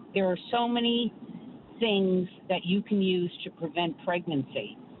 And there are so many things that you can use to prevent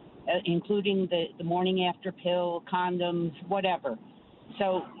pregnancy, including the morning after pill, condoms, whatever.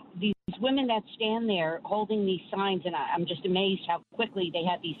 So these women that stand there holding these signs, and I'm just amazed how quickly they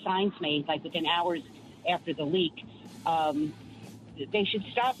have these signs made, like within hours after the leak. They should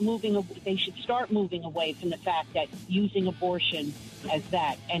stop moving. They should start moving away from the fact that using abortion as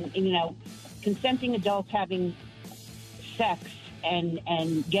that, and consenting adults having sex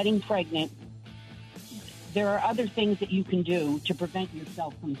and getting pregnant. There are other things that you can do to prevent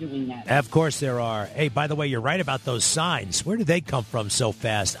yourself from doing that. Of course there are. Hey, by the way, you're right about those signs. Where did they come from so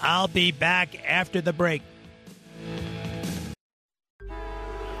fast? I'll be back after the break.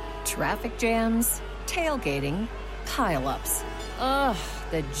 Traffic jams, tailgating, pile-ups. Ugh,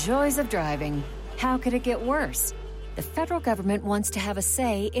 the joys of driving. How could it get worse? The federal government wants to have a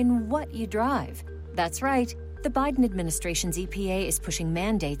say in what you drive. That's right. The Biden administration's EPA is pushing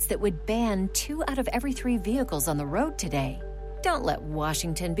mandates that would ban 2 out of every 3 vehicles on the road today. Don't let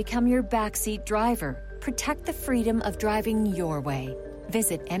Washington become your backseat driver. Protect the freedom of driving your way.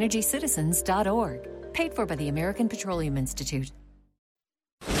 Visit EnergyCitizens.org. Paid for by the American Petroleum Institute.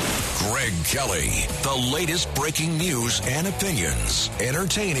 Greg Kelly, the latest breaking news and opinions,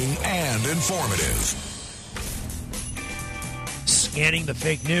 entertaining and informative. Scanning the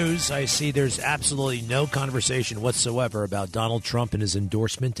fake news, I see there's absolutely no conversation whatsoever about Donald Trump and his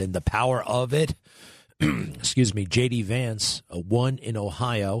endorsement and the power of it. Excuse me, J.D. Vance, won in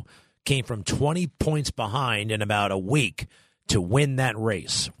Ohio, came from 20 points behind in about a week to win that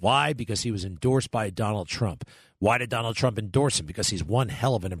race. Why? Because he was endorsed by Donald Trump. Why did Donald Trump endorse him? Because he's one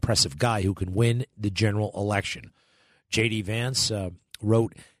hell of an impressive guy who can win the general election. J.D. Vance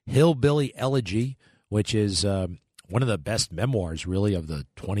wrote Hillbilly Elegy, which is one of the best memoirs, really, of the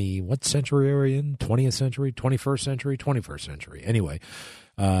 20th century. Anyway,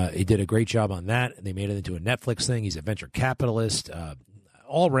 He did a great job on that. They made it into a Netflix thing. He's a venture capitalist,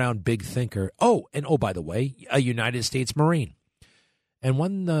 all-around big thinker. Oh, and by the way, a United States Marine. And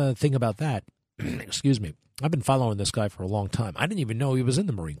one thing about that, excuse me, I've been following this guy for a long time. I didn't even know he was in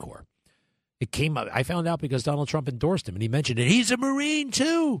the Marine Corps. It came up. I found out because Donald Trump endorsed him, and he mentioned it. He's a Marine,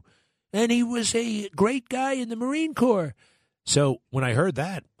 too, and he was a great guy in the Marine Corps. So when I heard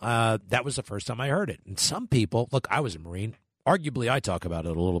that, that was the first time I heard it. And some people, look, I was a Marine. Arguably, I talk about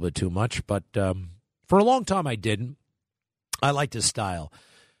it a little bit too much, but for a long time I didn't. I liked his style.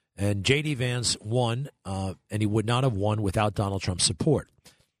 And J.D. Vance won, and he would not have won without Donald Trump's support.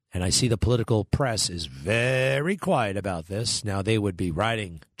 And I see the political press is very quiet about this. Now, they would be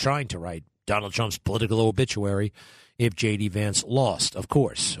trying to write Donald Trump's political obituary if J.D. Vance lost, of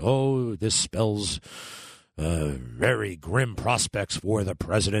course. Oh, this spells very grim prospects for the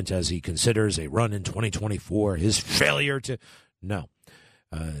president as he considers a run in 2024, his failure to... No.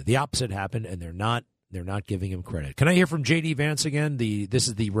 The opposite happened, and they're not giving him credit. Can I hear from J.D. Vance again? This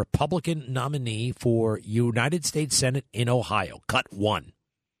is the Republican nominee for United States Senate in Ohio. Cut 1.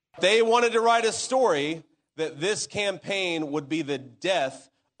 They wanted to write a story that this campaign would be the death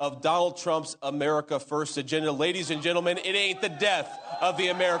of Donald Trump's America First agenda. Ladies and gentlemen, it ain't the death of the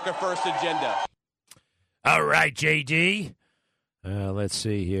America First agenda. All right, J.D. Let's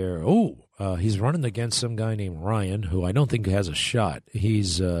see here. He's running against some guy named Ryan, who I don't think has a shot.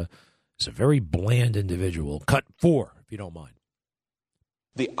 He's a very bland individual. Cut 4, if you don't mind.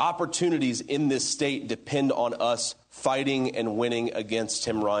 The opportunities in this state depend on us fighting and winning against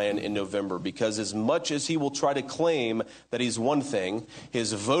Tim Ryan in November, because as much as he will try to claim that he's one thing,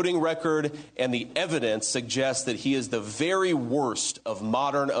 his voting record and the evidence suggest that he is the very worst of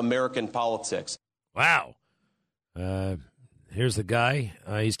modern American politics. Wow. Here's the guy.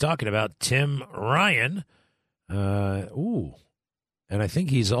 He's talking about Tim Ryan. And I think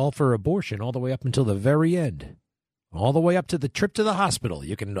he's all for abortion all the way up until the very end. All the way up to the trip to the hospital.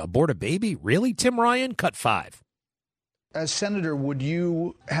 You can abort a baby? Really, Tim Ryan? Cut 5. As senator, would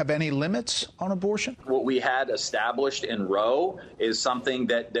you have any limits on abortion? What we had established in Roe is something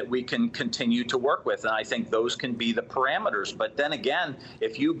that we can continue to work with, and I think those can be the parameters. But then again,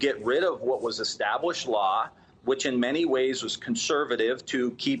 if you get rid of what was established law, which in many ways was conservative,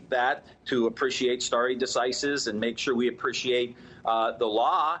 to keep that, to appreciate stare decisis and make sure we appreciate the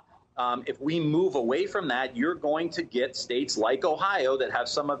law, if we move away from that, you're going to get states like Ohio that have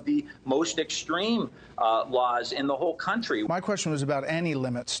some of the most extreme laws in the whole country. My question was about any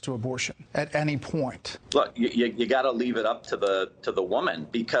limits to abortion at any point. Look, you got to leave it up to the woman,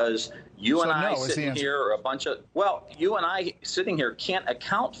 because you and I sitting here are a bunch of, you and I sitting here can't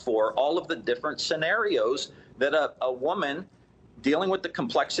account for all of the different scenarios that a woman dealing with the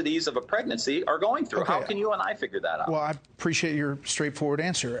complexities of a pregnancy are going through. Okay. How can you and I figure that out? Well, I appreciate your straightforward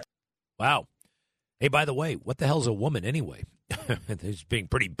answer. Wow. Hey, by the way, what the hell's a woman anyway? He's being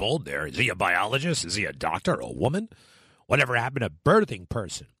pretty bold there. Is he a biologist? Is he a doctor? A woman? Whatever happened to birthing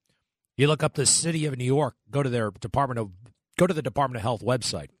person? You look up the city of New York, go to the Department of Health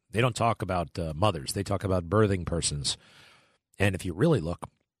website. They don't talk about mothers. They talk about birthing persons. And if you really look,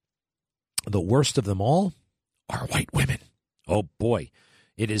 the worst of them all are white women. Oh, boy.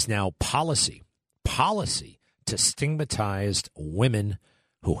 It is now policy to stigmatize women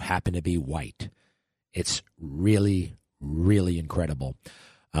who happen to be white. It's really, really incredible.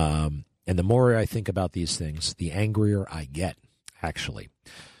 And the more I think about these things, the angrier I get, actually.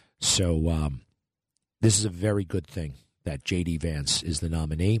 So this is a very good thing that J.D. Vance is the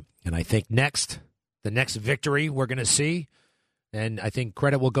nominee. And I think the next victory we're going to see, and I think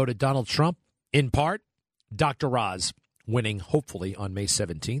credit will go to Donald Trump, in part, Dr. Oz winning, hopefully, on May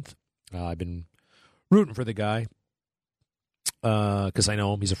 17th. I've been rooting for the guy because I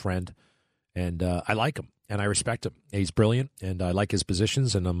know him. He's a friend, and I like him, and I respect him. He's brilliant, and I like his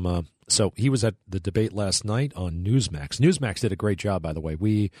positions. And so he was at the debate last night on Newsmax. Newsmax did a great job, by the way.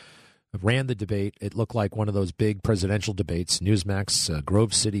 We ran the debate. It looked like one of those big presidential debates. Newsmax,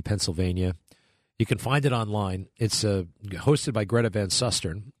 Grove City, Pennsylvania. You can find it online. It's hosted by Greta Van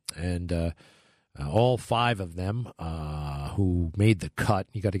Susteren, and all 5 of them who made the cut.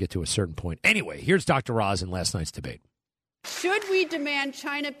 You got to get to a certain point. Anyway, here's Dr. Oz in last night's debate. Should we demand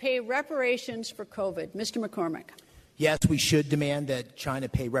China pay reparations for COVID? Mr. McCormick. Yes, we should demand that China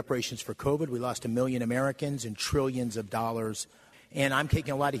pay reparations for COVID. We lost 1 million Americans and trillions of dollars. And I'm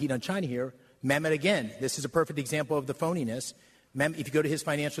taking a lot of heat on China here. Mehmet, again, this is a perfect example of the phoniness. If you go to his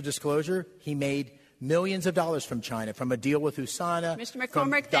financial disclosure, he made millions of dollars from China, from a deal with USANA, Mr.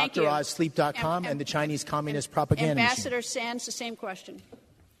 McCormick, from thank you. DrOzSleep.com and the Chinese Communist propaganda Ambassador machine. Sands, the same question.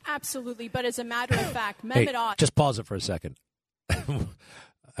 Absolutely, but as a matter of fact, Mehmet Oz. Just pause it for a second.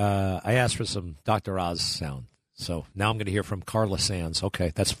 I asked for some Dr. Oz sound. So now I'm going to hear from Carla Sands.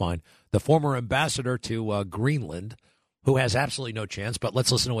 Okay, that's fine. The former ambassador to Greenland, who has absolutely no chance, but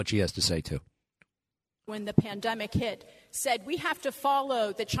let's listen to what she has to say, too. When the pandemic hit, said we have to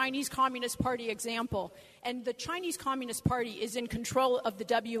follow the Chinese Communist Party example. And the Chinese Communist Party is in control of the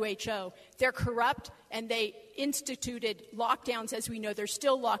WHO. They're corrupt, and they instituted lockdowns, as we know. They're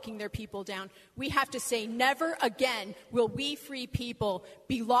still locking their people down. We have to say never again will we free people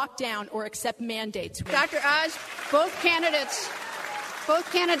be locked down or accept mandates. Dr. Oz, both candidates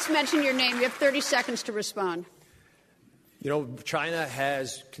mention your name. You have 30 seconds to respond. You know, China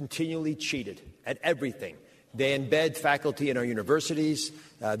has continually cheated at everything. They embed faculty in our universities.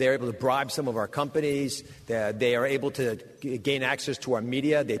 They're able to bribe some of our companies. They are able to gain access to our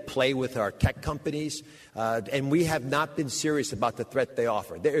media. They play with our tech companies. And we have not been serious about the threat they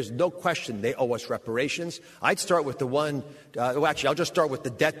offer. There is no question they owe us reparations. I'd start with I'll just start with the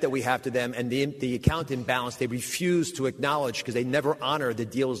debt that we have to them and the account imbalance they refuse to acknowledge because they never honor the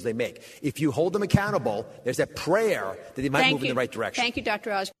deals they make. If you hold them accountable, there's that prayer that they might move in the right direction. Thank you,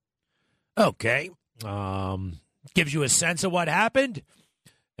 Dr. Oz. Okay. Gives you a sense of what happened.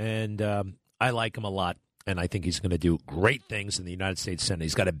 And I like him a lot. And I think he's going to do great things in the United States Senate.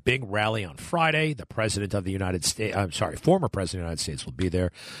 He's got a big rally on Friday. The president of the United States, former president of the United States will be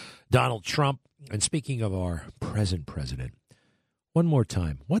there. Donald Trump. And speaking of our present president, one more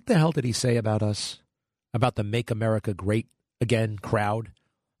time, what the hell did he say about us? About the Make America Great Again crowd?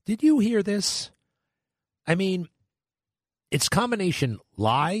 Did you hear this? I mean, it's combination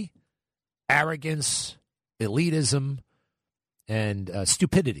lie, arrogance, elitism, and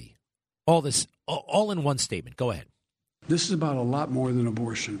stupidity. All this, all in one statement. Go ahead. This is about a lot more than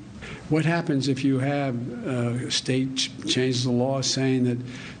abortion. What happens if you have a state changes the law saying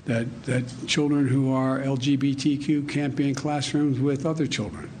that children who are LGBTQ can't be in classrooms with other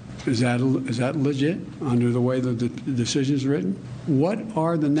children? Is that legit under the way the decision is written? What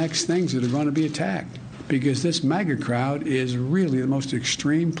are the next things that are going to be attacked? Because this MAGA crowd is really the most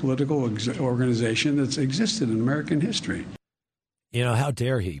extreme political organization that's existed in American history. You know, how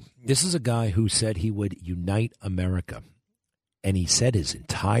dare he? This is a guy who said he would unite America. And he said his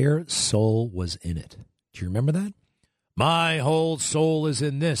entire soul was in it. Do you remember that? My whole soul is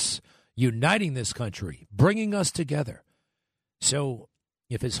in this, uniting this country, bringing us together. So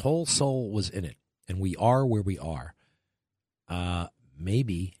if his whole soul was in it, and we are where we are,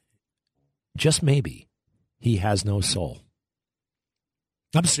 maybe, just maybe, he has no soul.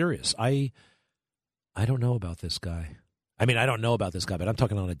 I'm serious. I don't know about this guy. I mean, I don't know about this guy, but I'm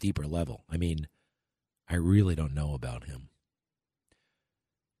talking on a deeper level. I mean, I really don't know about him.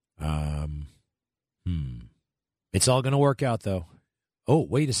 It's all going to work out, though. Oh,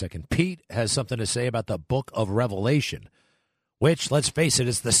 wait a second. Pete has something to say about the book of Revelation, which, let's face it,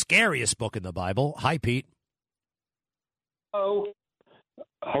 is the scariest book in the Bible. Hi, Pete. Hello?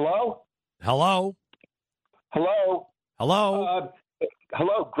 Hello? Hello? Hello? Hello?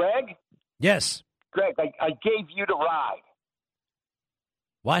 Hello, Greg? Yes. Greg, I gave you the ride.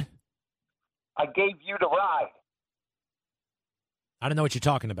 What? I gave you the ride. I don't know what you're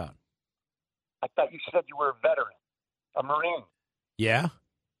talking about. I thought you said you were a veteran, a Marine. Yeah?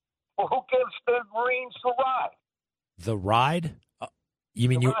 Well, who gives the Marines the ride? The ride? You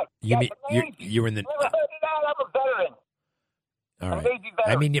mean you were in the... Never heard of that. I'm a veteran. All right.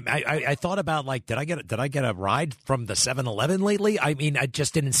 I mean, I thought about, like, did I get a ride from the 7-Eleven lately? I mean, it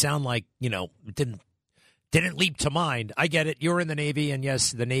just didn't sound like, it didn't leap to mind. I get it. You're in the Navy, and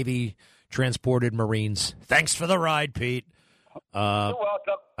yes, the Navy transported Marines. Thanks for the ride, Pete. You're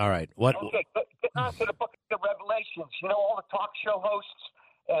welcome. All right. What? Okay, get on to the book of Revelations. You know, all the talk show hosts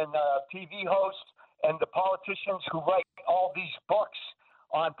and TV hosts and the politicians who write all these books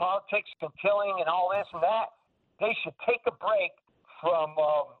on politics and killing and all this and that, they should take a break from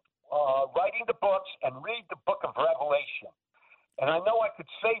writing the books and read the book of Revelation. And I know I could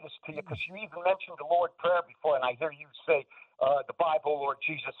say this to you because you even mentioned the Lord's Prayer before, and I hear you say the Bible, Lord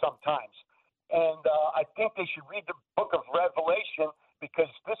Jesus, sometimes. And I think they should read the book of Revelation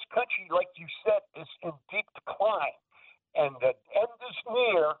because this country, like you said, is in deep decline. And the end is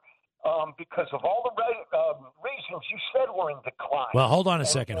near because of all the reasons you said we're in decline. Well, hold on a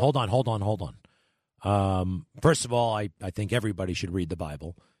second. Hold on. First of all, I think everybody should read the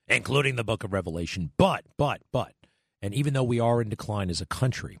Bible, including the book of Revelation. But, and even though we are in decline as a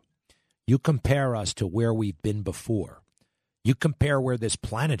country, you compare us to where we've been before. You compare where this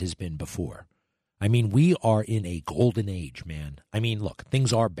planet has been before. I mean, we are in a golden age, man. I mean, look,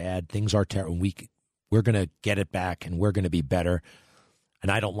 things are bad. Things are terrible. We're going to get it back, and we're going to be better.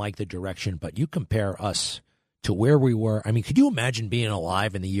 And I don't like the direction, but you compare us to where we were. I mean, could you imagine being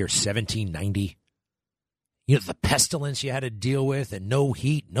alive in the year 1790? You know, the pestilence you had to deal with and no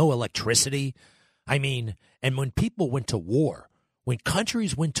heat, no electricity. I mean, and when people went to war, when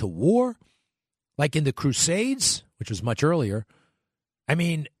countries went to war, like in the Crusades, which was much earlier, I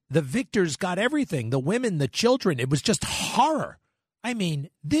mean, the victors got everything, the women, the children. It was just horror. I mean,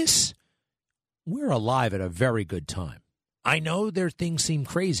 we're alive at a very good time. I know their things seem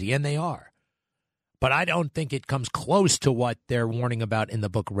crazy, and they are. But I don't think it comes close to what they're warning about in the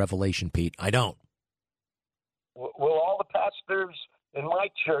book of Revelation, Pete. I don't. Will all the pastors in my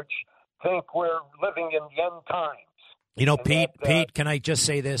church think we're living in the end times? You know, Pete, can I just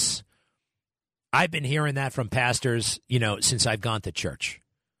say this? I've been hearing that from pastors, you know, since I've gone to church.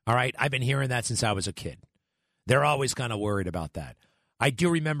 All right? I've been hearing that since I was a kid. They're always kind of worried about that. I do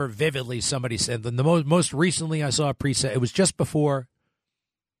remember vividly somebody said, the most recently I saw a priest, it was just before,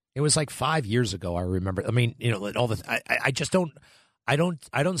 it was like 5 years ago, I remember. I mean, you know, all the, I just don't, I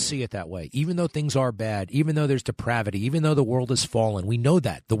don't see it that way. Even though things are bad, even though there's depravity, even though the world has fallen, we know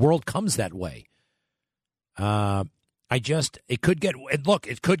that. The world comes that way. It could get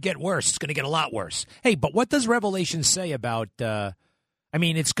worse. It's going to get a lot worse. Hey, but what does Revelation say about, I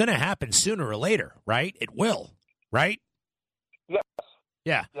mean, it's going to happen sooner or later, right? It will, right? Yes.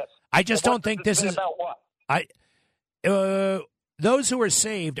 Yeah. Yes. I just don't think this is about what? Those who are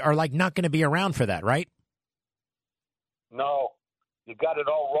saved are like not going to be around for that, right? No. You got it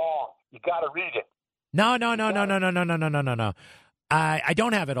all wrong. You got to read it. No. I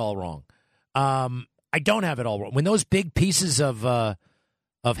don't have it all wrong. I don't have it all wrong. When those big pieces of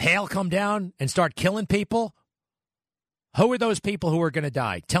hail come down and start killing people, who are those people who are going to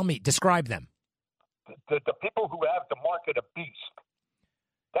die? Tell me, describe them. The people who have the mark of the beast.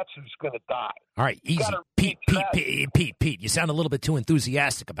 That's who's going to die. All right, easy. Pete, you sound a little bit too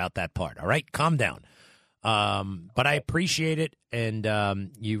enthusiastic about that part. All right, calm down. But I appreciate it, and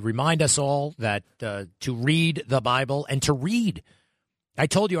you remind us all that to read the Bible and to read. I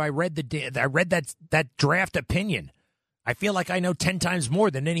told you I read that draft opinion. I feel like I know 10 times more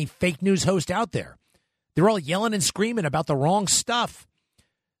than any fake news host out there. They're all yelling and screaming about the wrong stuff.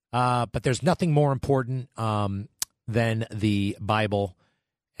 But there's nothing more important than the Bible,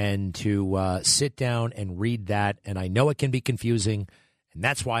 and to sit down and read that. And I know it can be confusing, and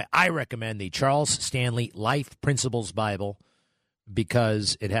that's why I recommend the Charles Stanley Life Principles Bible,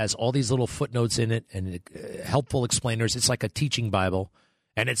 because it has all these little footnotes in it and helpful explainers. It's like a teaching Bible,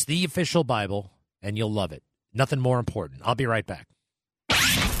 and it's the official Bible, and you'll love it. Nothing more important. I'll be right back.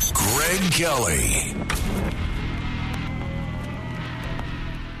 Greg Kelly.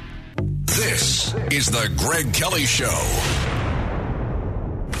 This is the Greg Kelly Show.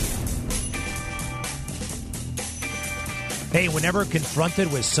 Hey, whenever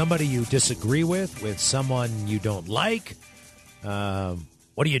confronted with somebody you disagree with someone you don't like,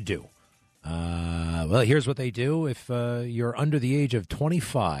 what do? Well, here's what they do. If you're under the age of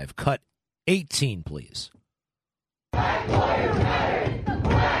 25, cut 18, please. Black lawyers matter.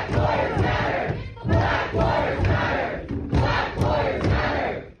 Black lawyers matter. Black lawyers matter. Black lawyers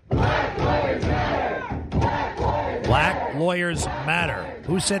matter. Black lawyers matter. Black lawyers matter. Black lawyers matter.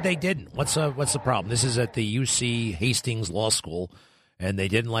 Who said they didn't? What's the problem? This is at the UC Hastings Law School, and they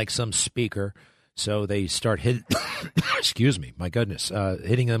didn't like some speaker, so they start excuse me, my goodness,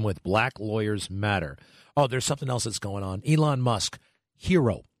 hitting them with Black Lawyers Matter. Oh, there's something else that's going on. Elon Musk,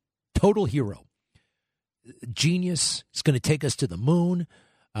 hero, total hero. Genius. It's going to take us to the moon,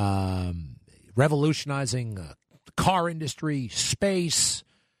 revolutionizing the car industry, space.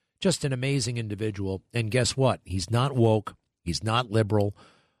 Just an amazing individual. And guess what? He's not woke. He's not liberal.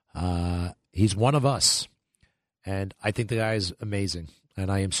 He's one of us. And I think the guy is amazing.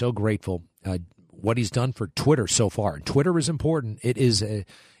 And I am so grateful what he's done for Twitter so far. Twitter is important. It is.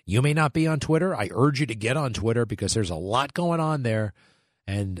 You may not be on Twitter. I urge you to get on Twitter because there's a lot going on there.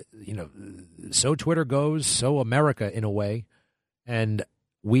 And, you know, so Twitter goes, so America in a way. And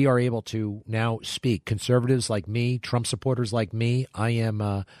we are able to now speak. Conservatives like me, Trump supporters like me, I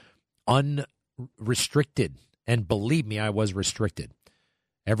am unrestricted. And believe me, I was restricted.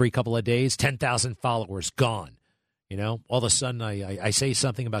 Every couple of days, 10,000 followers gone. You know, all of a sudden I say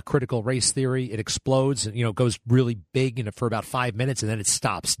something about critical race theory. It explodes and, you know, goes really big for about 5 minutes, and then it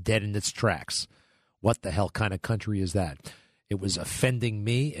stops dead in its tracks. What the hell kind of country is that? It was offending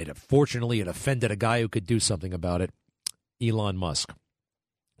me. Fortunately, it offended a guy who could do something about it, Elon Musk.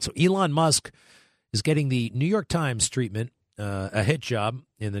 So Elon Musk is getting the New York Times treatment, a hit job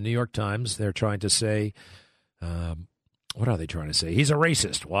in the New York Times. They're trying to say, what are they trying to say? He's a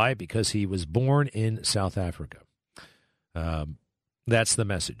racist. Why? Because he was born in South Africa. That's the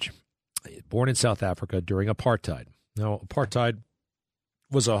message. born in South Africa during apartheid. Now, apartheid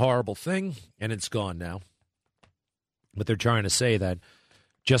was a horrible thing, and it's gone now. But they're trying to say that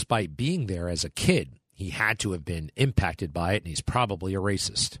just by being there as a kid, he had to have been impacted by it, and he's probably a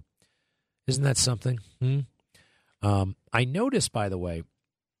racist. Isn't that something? I noticed, by the way,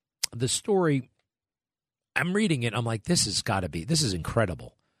 the story, I'm reading it, I'm like, this is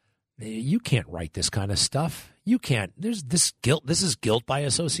incredible. You can't write this kind of stuff. You can't. There's this guilt. This is guilt by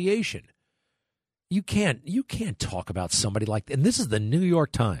association. You can't talk about somebody like that. And this is the New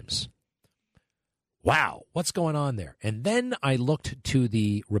York Times. Wow, what's going on there? And then I looked to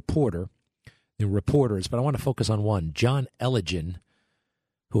the reporters, but I want to focus on one, John Elligan,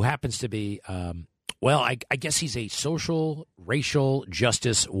 who happens to be, I guess he's a social, racial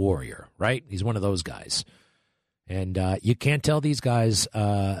justice warrior, right? He's one of those guys. And you can't tell these guys,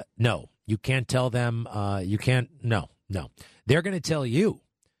 no. You can't tell them, no. They're going to tell you.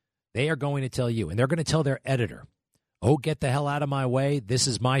 They are going to tell you, and they're going to tell their editor, oh, get the hell out of my way. This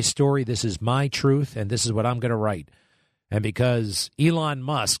is my story. This is my truth, and this is what I'm going to write. And because Elon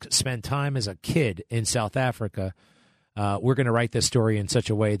Musk spent time as a kid in South Africa, we're going to write this story in such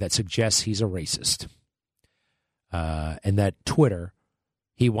a way that suggests he's a racist. And that Twitter,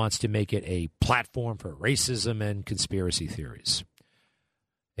 he wants to make it a platform for racism and conspiracy theories.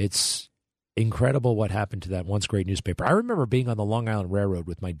 It's incredible what happened to that once great newspaper. I remember being on the Long Island Railroad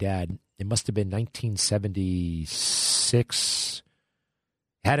with my dad. It must have been 1976.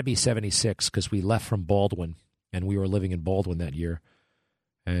 It had to be 76 because we left from Baldwin, and we were living in Baldwin that year.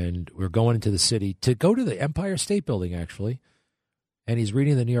 And we were going into the city to go to the Empire State Building, actually. And he's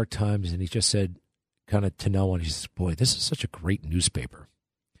reading the New York Times, and he just said, kind of to no one, he says, boy, this is such a great newspaper.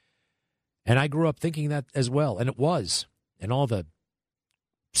 And I grew up thinking that as well, and it was. And all the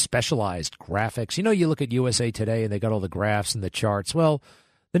specialized graphics. You know, you look at USA Today, and they got all the graphs and the charts. Well,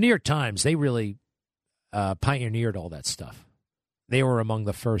 the New York Times, they really pioneered all that stuff. They were among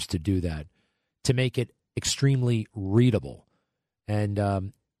the first to do that, to make it extremely readable.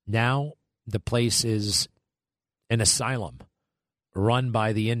 And now the place is an asylum run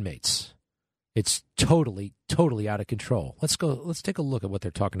by the inmates. It's totally, totally out of control. Let's take a look at what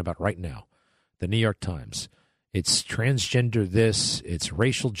they're talking about right now. The New York Times. It's transgender this. It's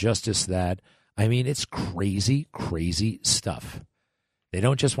racial justice that. I mean, it's crazy, crazy stuff. They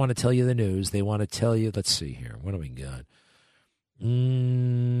don't just want to tell you the news. They want to tell you, let's see here. What do we got?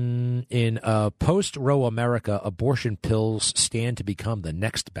 In post-Roe America, abortion pills stand to become the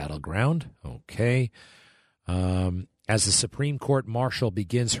next battleground. Okay. As the Supreme Court marshal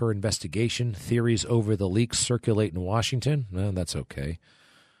begins her investigation, theories over the leaks circulate in Washington. Well, that's okay.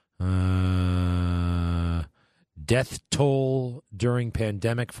 Death toll during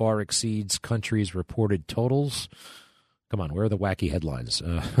pandemic far exceeds country's reported totals. Come on, where are the wacky headlines?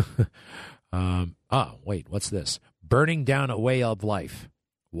 Wait, what's this? Burning down a way of life.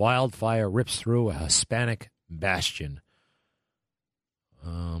 Wildfire rips through a Hispanic bastion.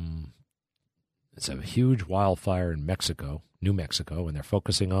 It's a huge wildfire in Mexico, New Mexico, and they're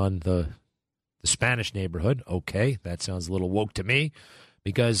focusing on the Spanish neighborhood. Okay, that sounds a little woke to me,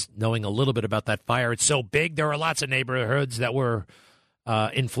 because knowing a little bit about that fire, it's so big, there are lots of neighborhoods that were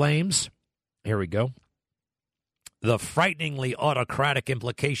in flames. Here we go. The frighteningly autocratic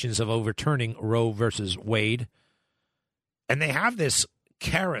implications of overturning Roe versus Wade. And they have this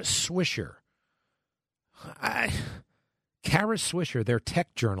Kara Swisher. Kara Swisher, their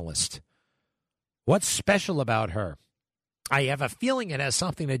tech journalist. What's special about her? I have a feeling it has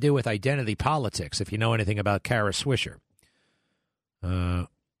something to do with identity politics, if you know anything about Kara Swisher.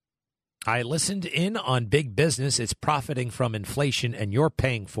 I listened in on big business. It's profiting from inflation, and you're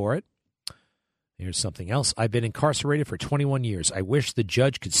paying for it. Here's something else. I've been incarcerated for 21 years. I wish the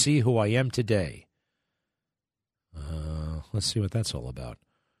judge could see who I am today. Let's see what that's all about.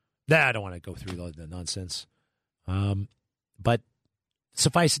 I don't want to go through the nonsense. But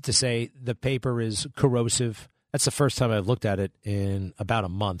suffice it to say, the paper is corrosive. That's the first time I've looked at it in about a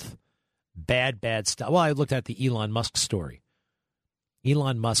month. Bad stuff. Well, I looked at the Elon Musk story.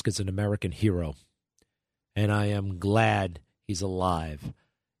 Elon Musk is an American hero, and I am glad he's alive.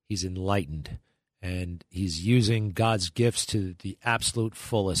 He's enlightened, and he's using God's gifts to the absolute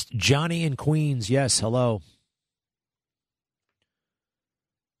fullest. Johnny in Queens, yes, hello.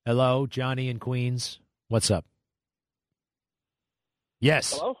 Hello, Johnny in Queens. What's up?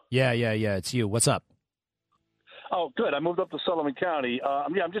 Yes. Hello? Yeah, it's you. What's up? Oh, good. I moved up to Sullivan County.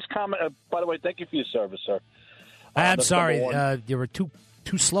 I'm just commenting. By the way, thank you for your service, sir. I'm sorry. You were too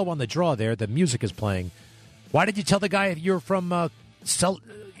slow on the draw there. The music is playing. Why did you tell the guy you're from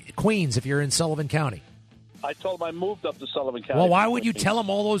Queens if you're in Sullivan County? I told him I moved up to Sullivan County. Well, why would you tell him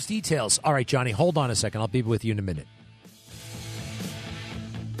all those details? All right, Johnny, hold on a second. I'll be with you in a minute.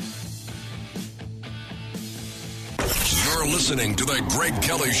 You're listening to The Greg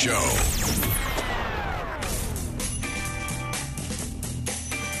Kelly Show.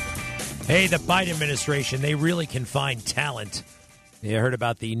 Hey, the Biden administration, they really can find talent. You heard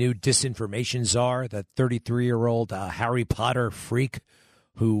about the new disinformation czar, that 33-year-old Harry Potter freak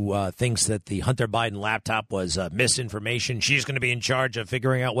who thinks that the Hunter Biden laptop was misinformation. She's going to be in charge of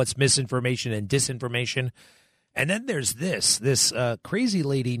figuring out what's misinformation and disinformation. And then there's this crazy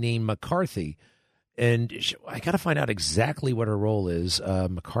lady named McCarthy. And I got to find out exactly what her role is.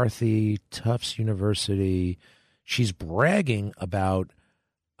 McCarthy, Tufts University. She's bragging about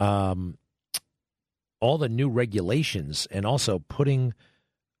all the new regulations and also putting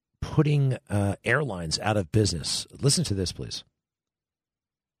airlines out of business. Listen to this, please.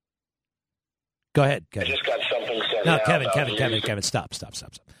 Go ahead, Kevin. I just got something said. No, Kevin, stop.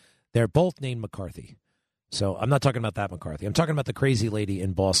 They're both named McCarthy. So I'm not talking about that McCarthy. I'm talking about the crazy lady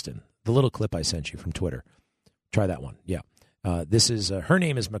in Boston. The little clip I sent you from Twitter. Try that one. Yeah. This is her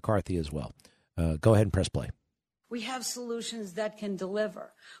name is McCarthy as well. Go ahead and press play. We have solutions that can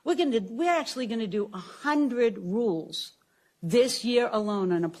deliver. We're actually going to do 100 rules this year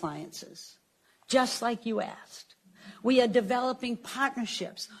alone on appliances, just like you asked. We are developing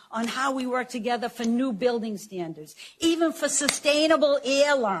partnerships on how we work together for new building standards, even for sustainable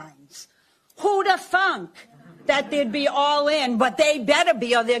airlines. Who'd have thunk that they'd be all in, but they better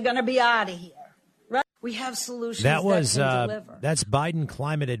be or they're going to be out of here. Right? We have solutions that can deliver. That's Biden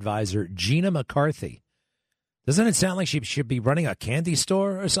climate advisor Gina McCarthy. Doesn't it sound like she should be running a candy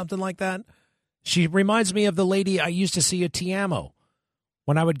store or something like that? She reminds me of the lady I used to see at Tiamo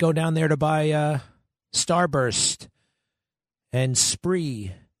when I would go down there to buy Starburst and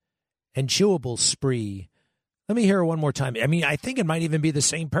Spree and Chewable Spree. Let me hear her one more time. I mean, I think it might even be the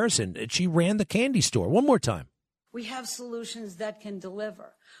same person. She ran the candy store. One more time. We have solutions that can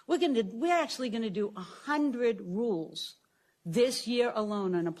deliver. We're actually going to do 100 rules this year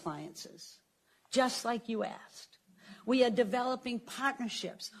alone on appliances, just like you asked. We are developing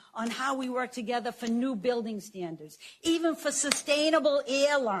partnerships on how we work together for new building standards, even for sustainable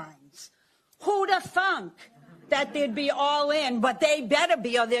airlines. Who'd have thunk that they'd be all in, but they better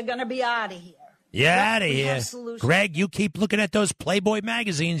be or they're going to be out of here. You're out of here. Greg, you keep looking at those Playboy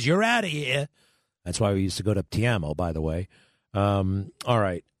magazines. You're out of here. That's why we used to go to Tiamo, by the way. All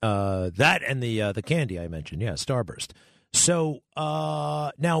right. That and the candy I mentioned. Yeah, Starburst. So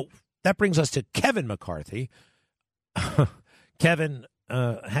now that brings us to Kevin McCarthy. Kevin,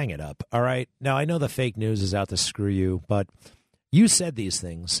 hang it up. All right. Now, I know the fake news is out to screw you, but you said these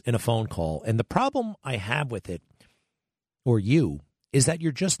things in a phone call. And the problem I have with it, or you, is that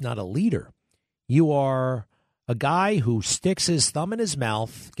you're just not a leader. You are a guy who sticks his thumb in his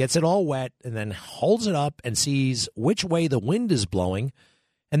mouth, gets it all wet, and then holds it up and sees which way the wind is blowing,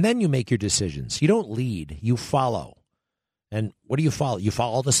 and then you make your decisions. You don't lead, you follow. And what do you follow? You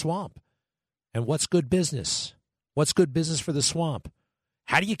follow the swamp. And what's good business? What's good business for the swamp?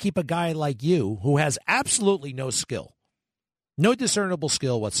 How do you keep a guy like you who has absolutely no skill, no discernible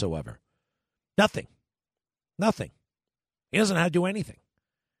skill whatsoever? Nothing. He doesn't know how to do anything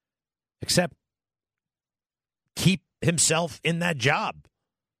except keep himself in that job.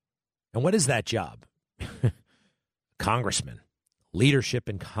 And what is that job? Congressman. Leadership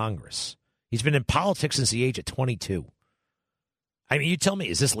in Congress. He's been in politics since the age of 22. I mean, you tell me,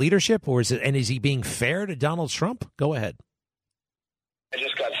 is this leadership or is he being fair to Donald Trump? Go ahead. I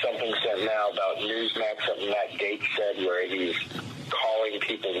just got something sent now about Newsmax, something Matt Gaetz said, where he's calling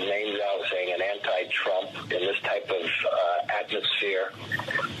people's names out, saying an anti-Trump in this type of atmosphere.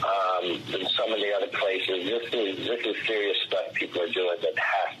 And some of the other places, this is serious stuff people are doing that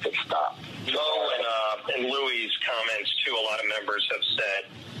has to stop. And Louis' comments, too, a lot of members have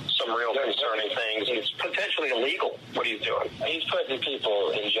said some real concerning things. It's potentially illegal what he's doing. He's putting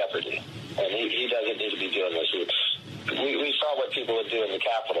people in jeopardy, and he doesn't need to be doing this. We saw what people would do in the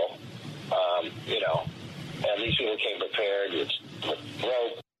Capitol, and these people came prepared.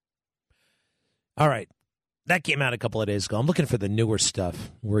 All right. That came out a couple of days ago. I'm looking for the newer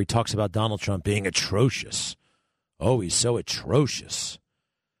stuff where he talks about Donald Trump being atrocious. Oh, he's so atrocious.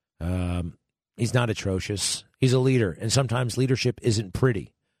 He's not atrocious. He's a leader, and sometimes leadership isn't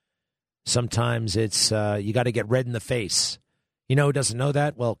pretty. Sometimes it's you got to get red in the face. You know who doesn't know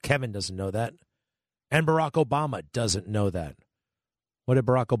that? Well, Kevin doesn't know that. And Barack Obama doesn't know that. What did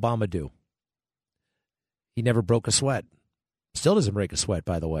Barack Obama do? He never broke a sweat. Still doesn't break a sweat,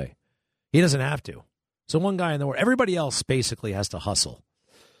 by the way. He doesn't have to. So one guy in the world, everybody else basically has to hustle.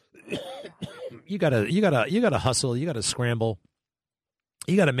 You gotta hustle. You gotta scramble.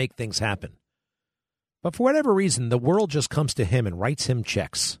 You gotta make things happen. But for whatever reason, the world just comes to him and writes him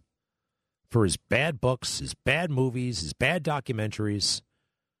checks for his bad books, his bad movies, his bad documentaries.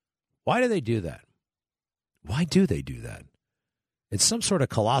 Why do they do that? Why do they do that? It's some sort of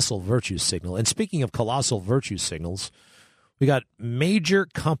colossal virtue signal. And speaking of colossal virtue signals, we got major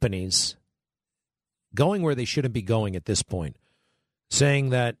companies going where they shouldn't be going at this point, saying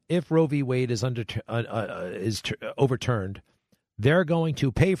that if Roe v. Wade is overturned, they're going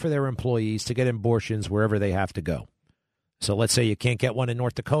to pay for their employees to get abortions wherever they have to go. So let's say you can't get one in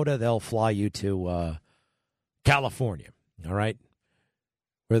North Dakota, they'll fly you to California, all right?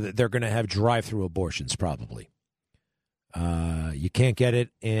 Where they're going to have drive-through abortions probably. You can't get it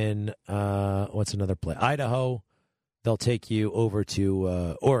in, what's another place? Idaho, they'll take you over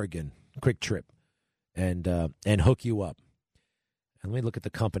to Oregon, quick trip, and hook you up. And let me look at the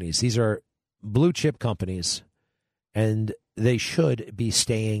companies. These are blue-chip companies, and they should be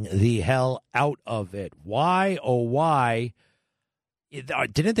staying the hell out of it. Why, oh, why?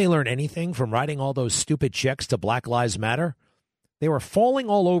 Didn't they learn anything from writing all those stupid checks to Black Lives Matter? They were falling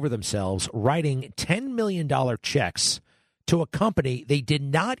all over themselves, writing $10 million checks to a company they did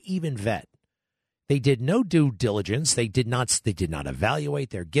not even vet. They did no due diligence. They did not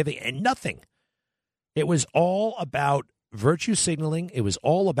evaluate their giving and nothing. It was all about virtue signaling. It was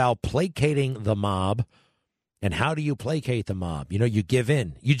all about placating the mob. And how do you placate the mob? You give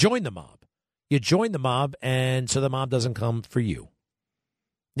in. You join the mob. You join the mob, and so the mob doesn't come for you.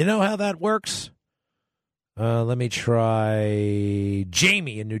 You know how that works? Let me try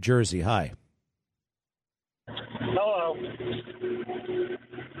Jamie in New Jersey. Hi. Hello.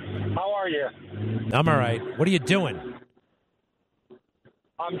 How are you? I'm all right. What are you doing?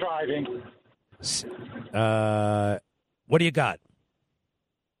 I'm driving. What do you got?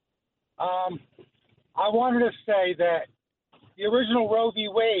 I wanted to say that the original Roe v.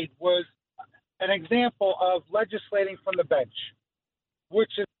 Wade was an example of legislating from the bench,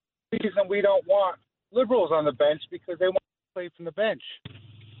 which is the reason we don't want liberals on the bench, because they want to play from the bench.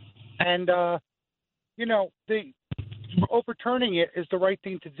 And, the overturning it is the right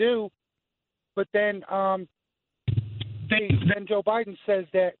thing to do. But then Joe Biden says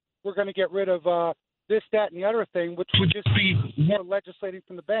that we're going to get rid of this, that, and the other thing, which would just be more legislating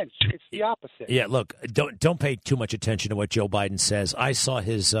from the bench. It's the opposite. Yeah, look, don't pay too much attention to what Joe Biden says. I saw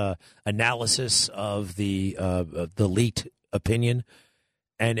his analysis of the leaked opinion,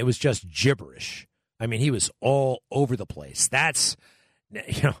 and it was just gibberish. I mean, he was all over the place. That's,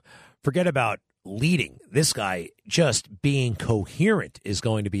 forget about leading. This guy just being coherent is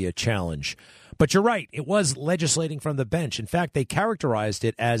going to be a challenge. But you're right. It was legislating from the bench. In fact, they characterized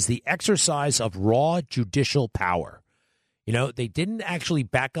it as the exercise of raw judicial power. They didn't actually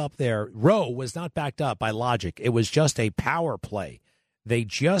back up Roe was not backed up by logic. It was just a power play. They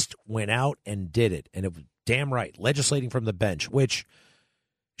just went out and did it. And it was damn right. Legislating from the bench, which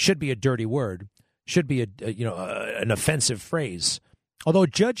should be a dirty word, should be an offensive phrase. Although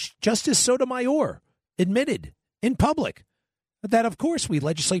Justice Sotomayor admitted in public that, of course, we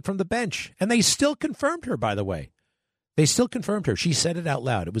legislate from the bench. And they still confirmed her, by the way. They still confirmed her. She said it out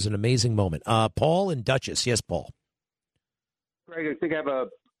loud. It was an amazing moment. Paul and Duchess. Yes, Paul. Greg, I think I have a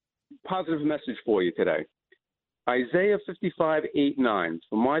positive message for you today. Isaiah 55:8-9.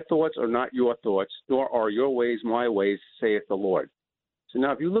 For my thoughts are not your thoughts, nor are your ways my ways, saith the Lord. So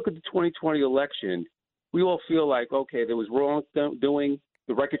now if you look at the 2020 election, we all feel like, okay, there was wrong doing.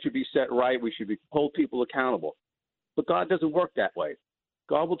 The record should be set right. We should hold people accountable. But God doesn't work that way.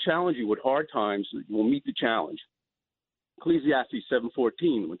 God will challenge you with hard times. You will meet the challenge. Ecclesiastes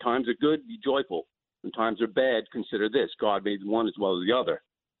 7:14. When times are good, be joyful. When times are bad, consider this. God made one as well as the other.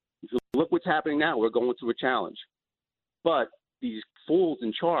 If you look what's happening now, we're going through a challenge. But these fools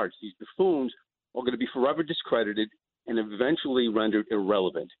in charge, these buffoons, are going to be forever discredited and eventually rendered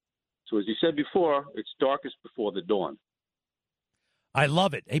irrelevant. So as you said before, it's darkest before the dawn. I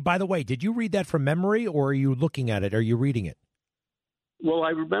love it. Hey, by the way, did you read that from memory, or are you looking at it? Are you reading it? Well,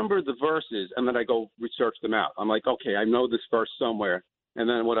 I remember the verses, and then I go research them out. I'm like, okay, I know this verse somewhere. And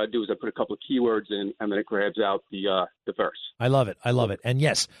then what I do is I put a couple of keywords in, and then it grabs out the verse. I love it. I love it. And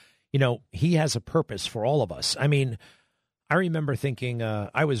yes, he has a purpose for all of us. I mean, I remember thinking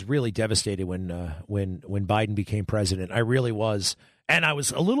I was really devastated when Biden became president. I really was. And I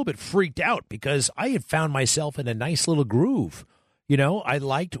was a little bit freaked out because I had found myself in a nice little groove. I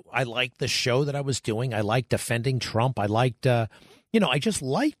liked the show that I was doing. I liked defending Trump. I liked, I just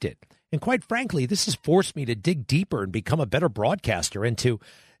liked it. And quite frankly, this has forced me to dig deeper and become a better broadcaster and to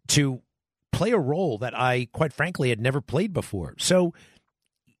play a role that I, quite frankly, had never played before. So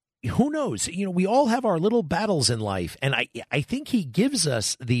who knows? We all have our little battles in life, and I think he gives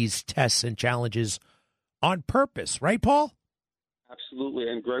us these tests and challenges on purpose, right, Paul? Absolutely.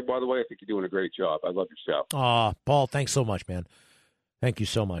 And Greg, by the way, I think you're doing a great job. I love your show. Paul, thanks so much, man. Thank you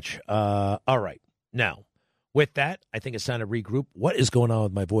so much. All right. Now, with that, I think it's time to regroup. What is going on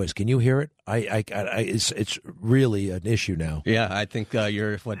with my voice? Can you hear it? It's really an issue now. Yeah, I think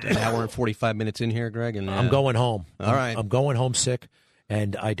you're, an hour and 45 minutes in here, Greg? And I'm going home. All right. I'm going home sick,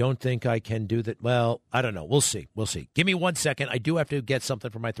 and I don't think I can do that. Well, I don't know. We'll see. Give me 1 second. I do have to get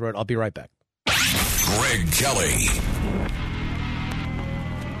something from my throat. I'll be right back. Greg Kelly.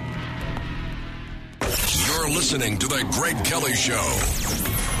 You're listening to the Greg Kelly Show.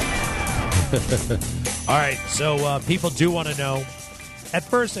 All right, so people do want to know. At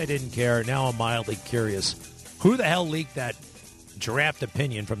first, I didn't care. Now I'm mildly curious. Who the hell leaked that draft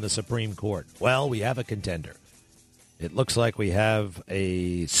opinion from the Supreme Court? Well, we have a contender. It looks like we have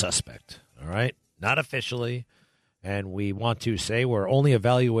a suspect, all right? Not officially, and we want to say we're only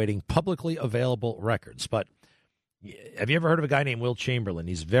evaluating publicly available records. But have you ever heard of a guy named Will Chamberlain?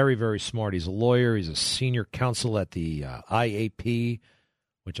 He's very, very smart. He's a lawyer. He's a senior counsel at the IAP,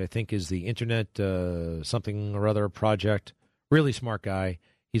 which I think is the Internet something or other project. Really smart guy.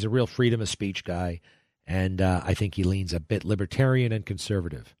 He's a real freedom of speech guy, and I think he leans a bit libertarian and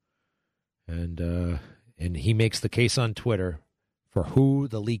conservative. And he makes the case on Twitter for who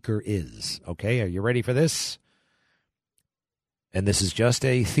the leaker is. Okay, are you ready for this? And this is just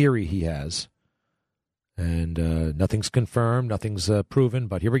a theory he has. And nothing's confirmed, nothing's proven,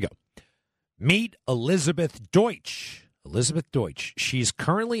 but here we go. Meet Elizabeth Deutsch. Elizabeth Deutsch. She's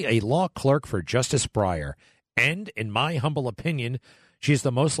currently a law clerk for Justice Breyer, and in my humble opinion, she's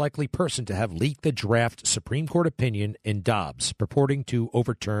the most likely person to have leaked the draft Supreme Court opinion in Dobbs, purporting to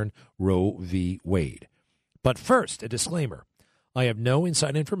overturn Roe v. Wade. But first, a disclaimer. I have no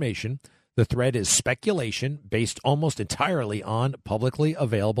inside information. The thread is speculation based almost entirely on publicly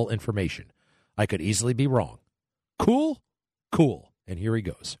available information. I could easily be wrong. Cool? Cool. And here he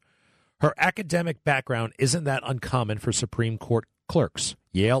goes. Her academic background isn't that uncommon for Supreme Court clerks.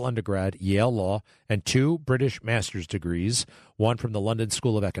 Yale undergrad, Yale Law, and 2 British master's degrees, one from the London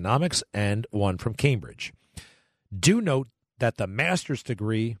School of Economics and one from Cambridge. Do note that the master's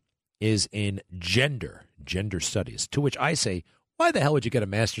degree is in gender studies, to which I say, why the hell would you get a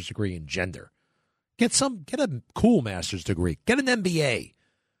master's degree in gender? Get a cool master's degree. Get an MBA.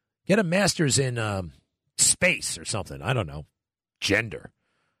 Get a master's in space or something. I don't know. Gender.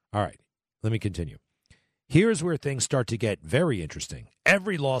 All right. Let me continue. Here's where things start to get very interesting.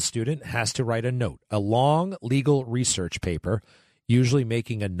 Every law student has to write a note, a long legal research paper, usually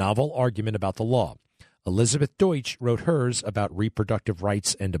making a novel argument about the law. Elizabeth Deutsch wrote hers about reproductive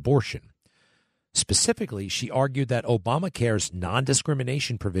rights and abortion. Specifically, she argued that Obamacare's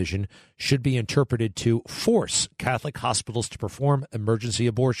non-discrimination provision should be interpreted to force Catholic hospitals to perform emergency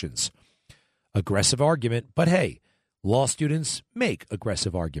abortions. Aggressive argument, but hey, law students make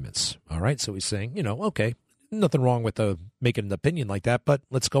aggressive arguments. All right, so he's saying, okay, nothing wrong with making an opinion like that, but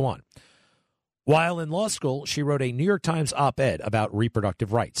let's go on. While in law school, she wrote a New York Times op-ed about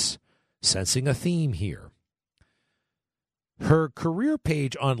reproductive rights, sensing a theme here. Her career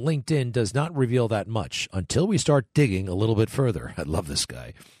page on LinkedIn does not reveal that much until we start digging a little bit further. I love this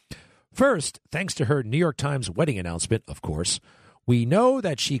guy. First, thanks to her New York Times wedding announcement, of course, we know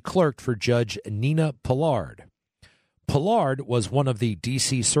that she clerked for Judge Nina Pillard. Pillard was one of the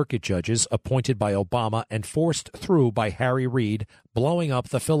D.C. Circuit judges appointed by Obama and forced through by Harry Reid, blowing up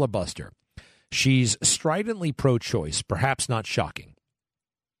the filibuster. She's stridently pro-choice, perhaps not shocking.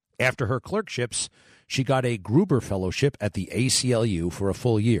 After her clerkships, she got a Gruber Fellowship at the ACLU for a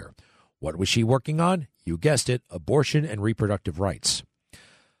full year. What was she working on? You guessed it, abortion and reproductive rights.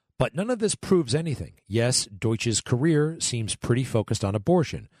 But none of this proves anything. Yes, Deutsch's career seems pretty focused on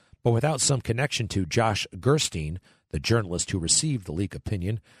abortion, but without some connection to Josh Gerstein, the journalist who received the leak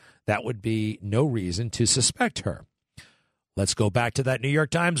opinion, that would be no reason to suspect her. Let's go back to that New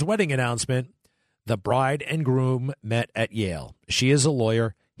York Times wedding announcement. The bride and groom met at Yale. She is a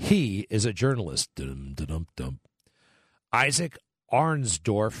lawyer. He is a journalist. Dum-dum-dum-dum. Isaac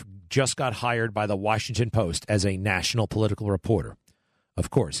Arnsdorf just got hired by the Washington Post as a national political reporter. Of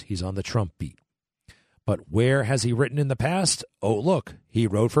course, he's on the Trump beat. But where has he written in the past? Oh, look, he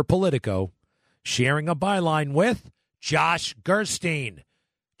wrote for Politico, sharing a byline with Josh Gerstein.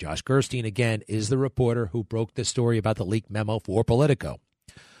 Josh Gerstein, again, is the reporter who broke the story about the leaked memo for Politico.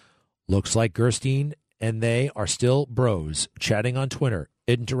 Looks like Gerstein and they are still bros, chatting on Twitter,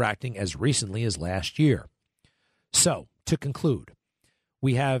 interacting as recently as last year. So, to conclude,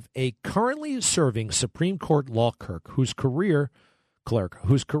 we have a currently serving Supreme Court law clerk whose career clerk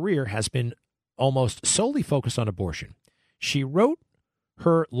whose career has been almost solely focused on abortion. She wrote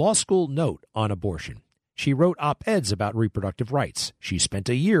her law school note on abortion. She wrote op-eds about reproductive rights. She spent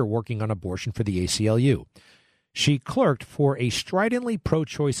a year working on abortion for the ACLU. She clerked for a stridently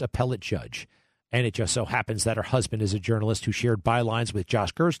pro-choice appellate judge. And it just so happens that her husband is a journalist who shared bylines with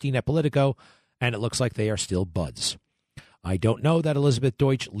Josh Gerstein at Politico, and it looks like they are still buds. I don't know that Elizabeth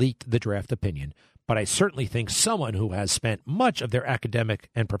Deutsch leaked the draft opinion, but I certainly think someone who has spent much of their academic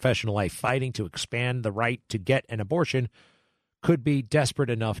and professional life fighting to expand the right to get an abortion could be desperate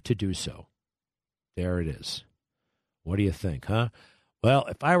enough to do so. There it is. What do you think, huh? Well,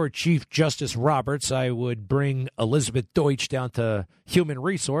 if I were Chief Justice Roberts, I would bring Elizabeth Deutsch down to Human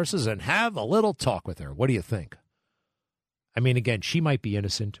Resources and have a little talk with her. What do you think? I mean, again, she might be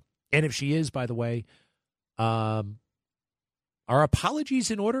innocent. And if she is, by the way, are apologies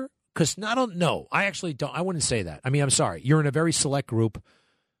in order? Because no, I actually don't. I wouldn't say that. I mean, I'm sorry. You're in a very select group.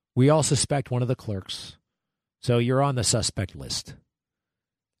 We all suspect one of the clerks. So you're on the suspect list.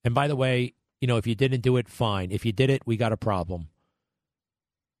 And by the way, if you didn't do it, fine. If you did it, we got a problem.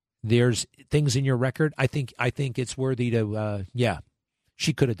 There's things in your record. I think it's worthy to,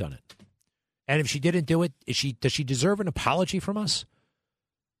 she could have done it. And if she didn't do it, does she deserve an apology from us?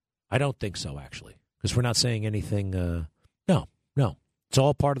 I don't think so, actually, because we're not saying anything. No. It's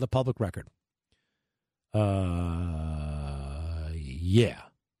all part of the public record. Yeah.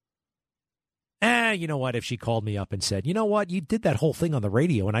 You know what? If she called me up and said, you know what, you did that whole thing on the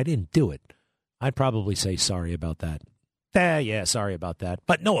radio and I didn't do it, I'd probably say sorry about that. Yeah, sorry about that.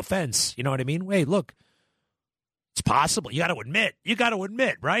 But no offense. You know what I mean? Hey, look, it's possible. You got to admit,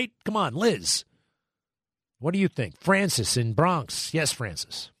 right? Come on, Liz. What do you think? Francis in Bronx. Yes,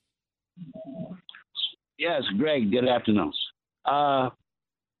 Francis. Yes, Greg, good afternoon.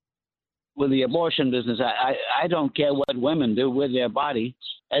 With the abortion business, I don't care what women do with their body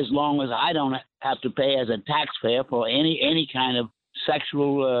as long as I don't have to pay as a taxpayer for any kind of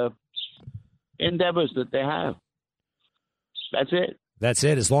sexual endeavors that they have. That's it. That's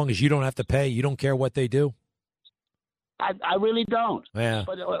it. As long as you don't have to pay, you don't care what they do. I really don't. Yeah.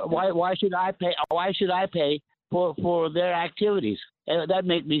 But why should I pay? Why should I pay for their activities? That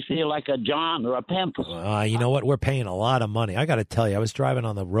makes me feel like a John or a pimp. You know what? We're paying a lot of money. I got to tell you, I was driving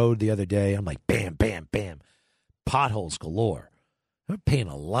on the road the other day. I'm like, bam, bam, bam. Potholes galore. We're paying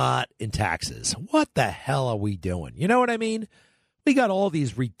a lot in taxes. What the hell are we doing? You know what I mean? We got all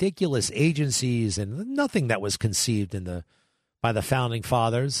these ridiculous agencies and nothing that was conceived by the founding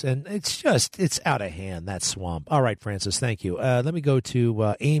fathers. And it's out of hand, that swamp. All right, Francis, thank you. Let me go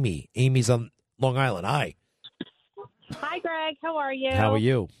to Amy. Amy's on Long Island. Hi. Hi, Greg. How are you? How are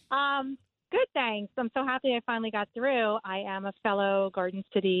you? Good, thanks. I'm so happy I finally got through. I am a fellow Garden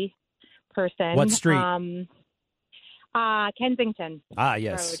City person. What street? Kensington.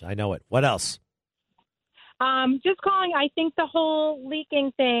 Yes, road. I know it. What else? Just calling. I think the whole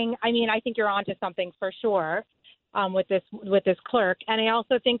leaking thing, I think you're onto something for sure with this clerk. And I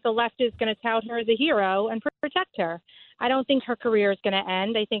also think the left is going to tout her as a hero and protect her. I don't think her career is going to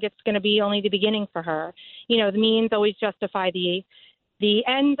end. I think it's going to be only the beginning for her. The means always justify the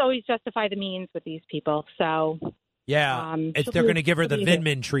ends always justify the means with these people. So yeah, they're going to give her the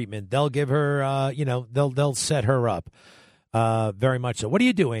Vindman treatment. They'll give her, they'll set her up very much so. What do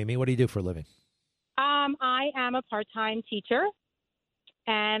you do, Amy? What do you do for a living? I am a part-time teacher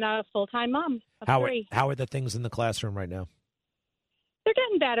and a full-time mom of three. How are the things in the classroom right now? They're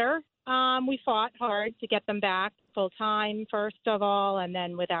getting better. We fought hard to get them back full-time, first of all, and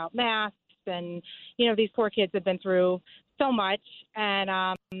then without masks. And, these poor kids have been through so much, and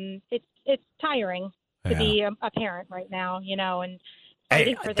it's tiring to be a parent right now, and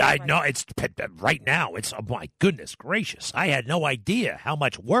hey, I know it's right now. It's, oh my goodness gracious. I had no idea how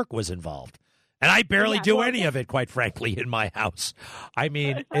much work was involved. And I barely do any of it, quite frankly, in my house.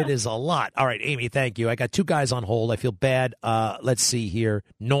 It is a lot. All right, Amy, thank you. I got two guys on hold. I feel bad. Let's see here.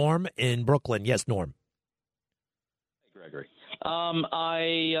 Norm in Brooklyn. Yes, Norm. Hey, Gregory.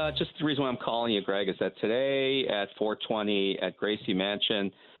 Just the reason why I'm calling you, Greg, is that today at 4:20 at Gracie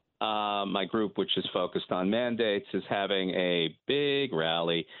Mansion, my group, which is focused on mandates, is having a big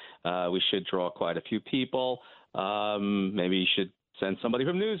rally. We should draw quite a few people. Maybe you should send somebody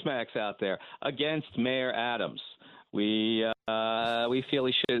from Newsmax out there against Mayor Adams. We feel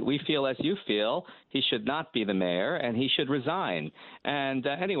as you feel he should not be the mayor and he should resign. And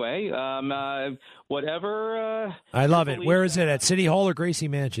anyway, whatever. I love it. Where is it? At City Hall or Gracie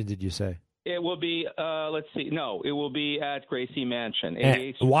Mansion? Did you say? It will be. Let's see. No, it will be at Gracie Mansion.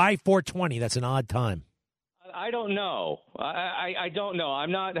 Why 4:20? That's an odd time. I don't know. I don't know.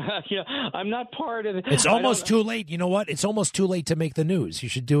 I'm not. I'm not part of it. It's almost too late. You know what? It's almost too late to make the news. You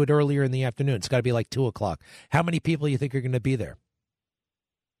should do it earlier in the afternoon. It's got to be like 2:00. How many people do you think are going to be there?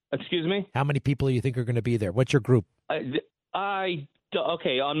 Excuse me? How many people do you think are going to be there? What's your group?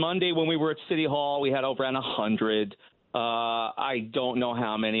 Okay, on Monday when we were at City Hall, we had around 100. I don't know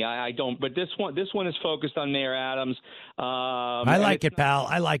how many. I don't. But this one is focused on Mayor Adams. I like it, pal.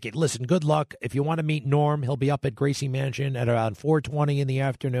 I like it. Listen, good luck. If you want to meet Norm, he'll be up at Gracie Mansion at around 4:20 in the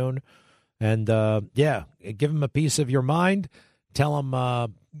afternoon. And, give him a piece of your mind. Tell him,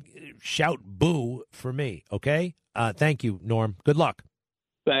 shout boo for me, okay? Thank you, Norm. Good luck.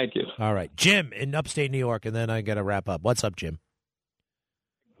 Thank you. All right. Jim in upstate New York, and then I got to wrap up. What's up, Jim?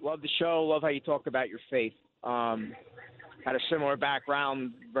 Love the show. Love how you talk about your faith. Had a similar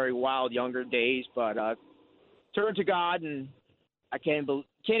background, very wild younger days, but turned to God, and I can't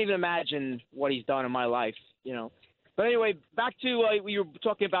even imagine what He's done in my life, you know. But anyway, back to we were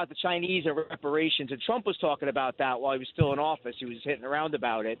talking about the Chinese and reparations, and Trump was talking about that while he was still in office. He was hitting around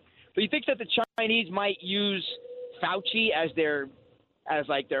about it. But you think that the Chinese might use Fauci as their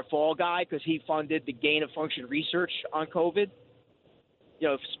fall guy because he funded the gain of function research on COVID? You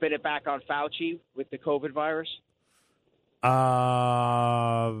know, spin it back on Fauci with the COVID virus?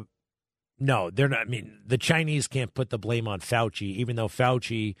 No, they're not. I mean, the Chinese can't put the blame on Fauci, even though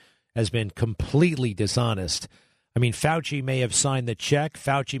Fauci has been completely dishonest. I mean, Fauci may have signed the check.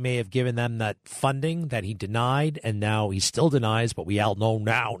 Fauci may have given them that funding that he denied, and now he still denies, but we all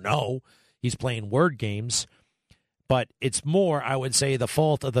know he's playing word games. But it's more, I would say, the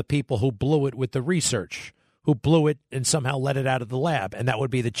fault of the people who blew it with the research, who blew it and somehow let it out of the lab, and that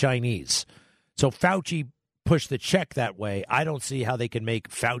would be the Chinese. So Fauci pushed the check that way. I don't see how they can make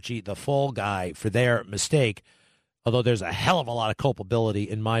Fauci the fall guy for their mistake, although there's a hell of a lot of culpability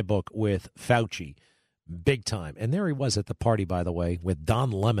in my book with Fauci, big time. And there he was at the party, by the way, with Don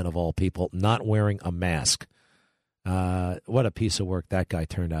Lemon, of all people, not wearing a mask. What a piece of work that guy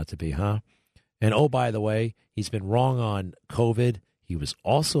turned out to be, huh? And, oh, by the way, he's been wrong on COVID. He was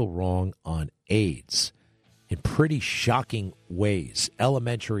also wrong on AIDS in pretty shocking ways,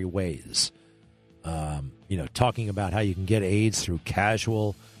 elementary ways. Talking about how you can get AIDS through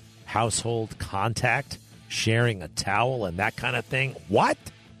casual household contact, sharing a towel and that kind of thing. What?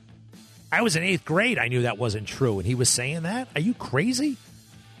 I was in 8th grade. I knew that wasn't true. And he was saying that? Are you crazy?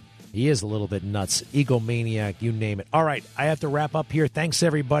 He is a little bit nuts. Egomaniac, you name it. All right, I have to wrap up here. Thanks,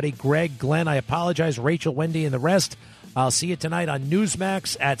 everybody. Greg, Glenn, I apologize. Rachel, Wendy, and the rest. I'll see you tonight on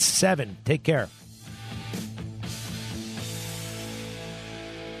Newsmax at 7. Take care.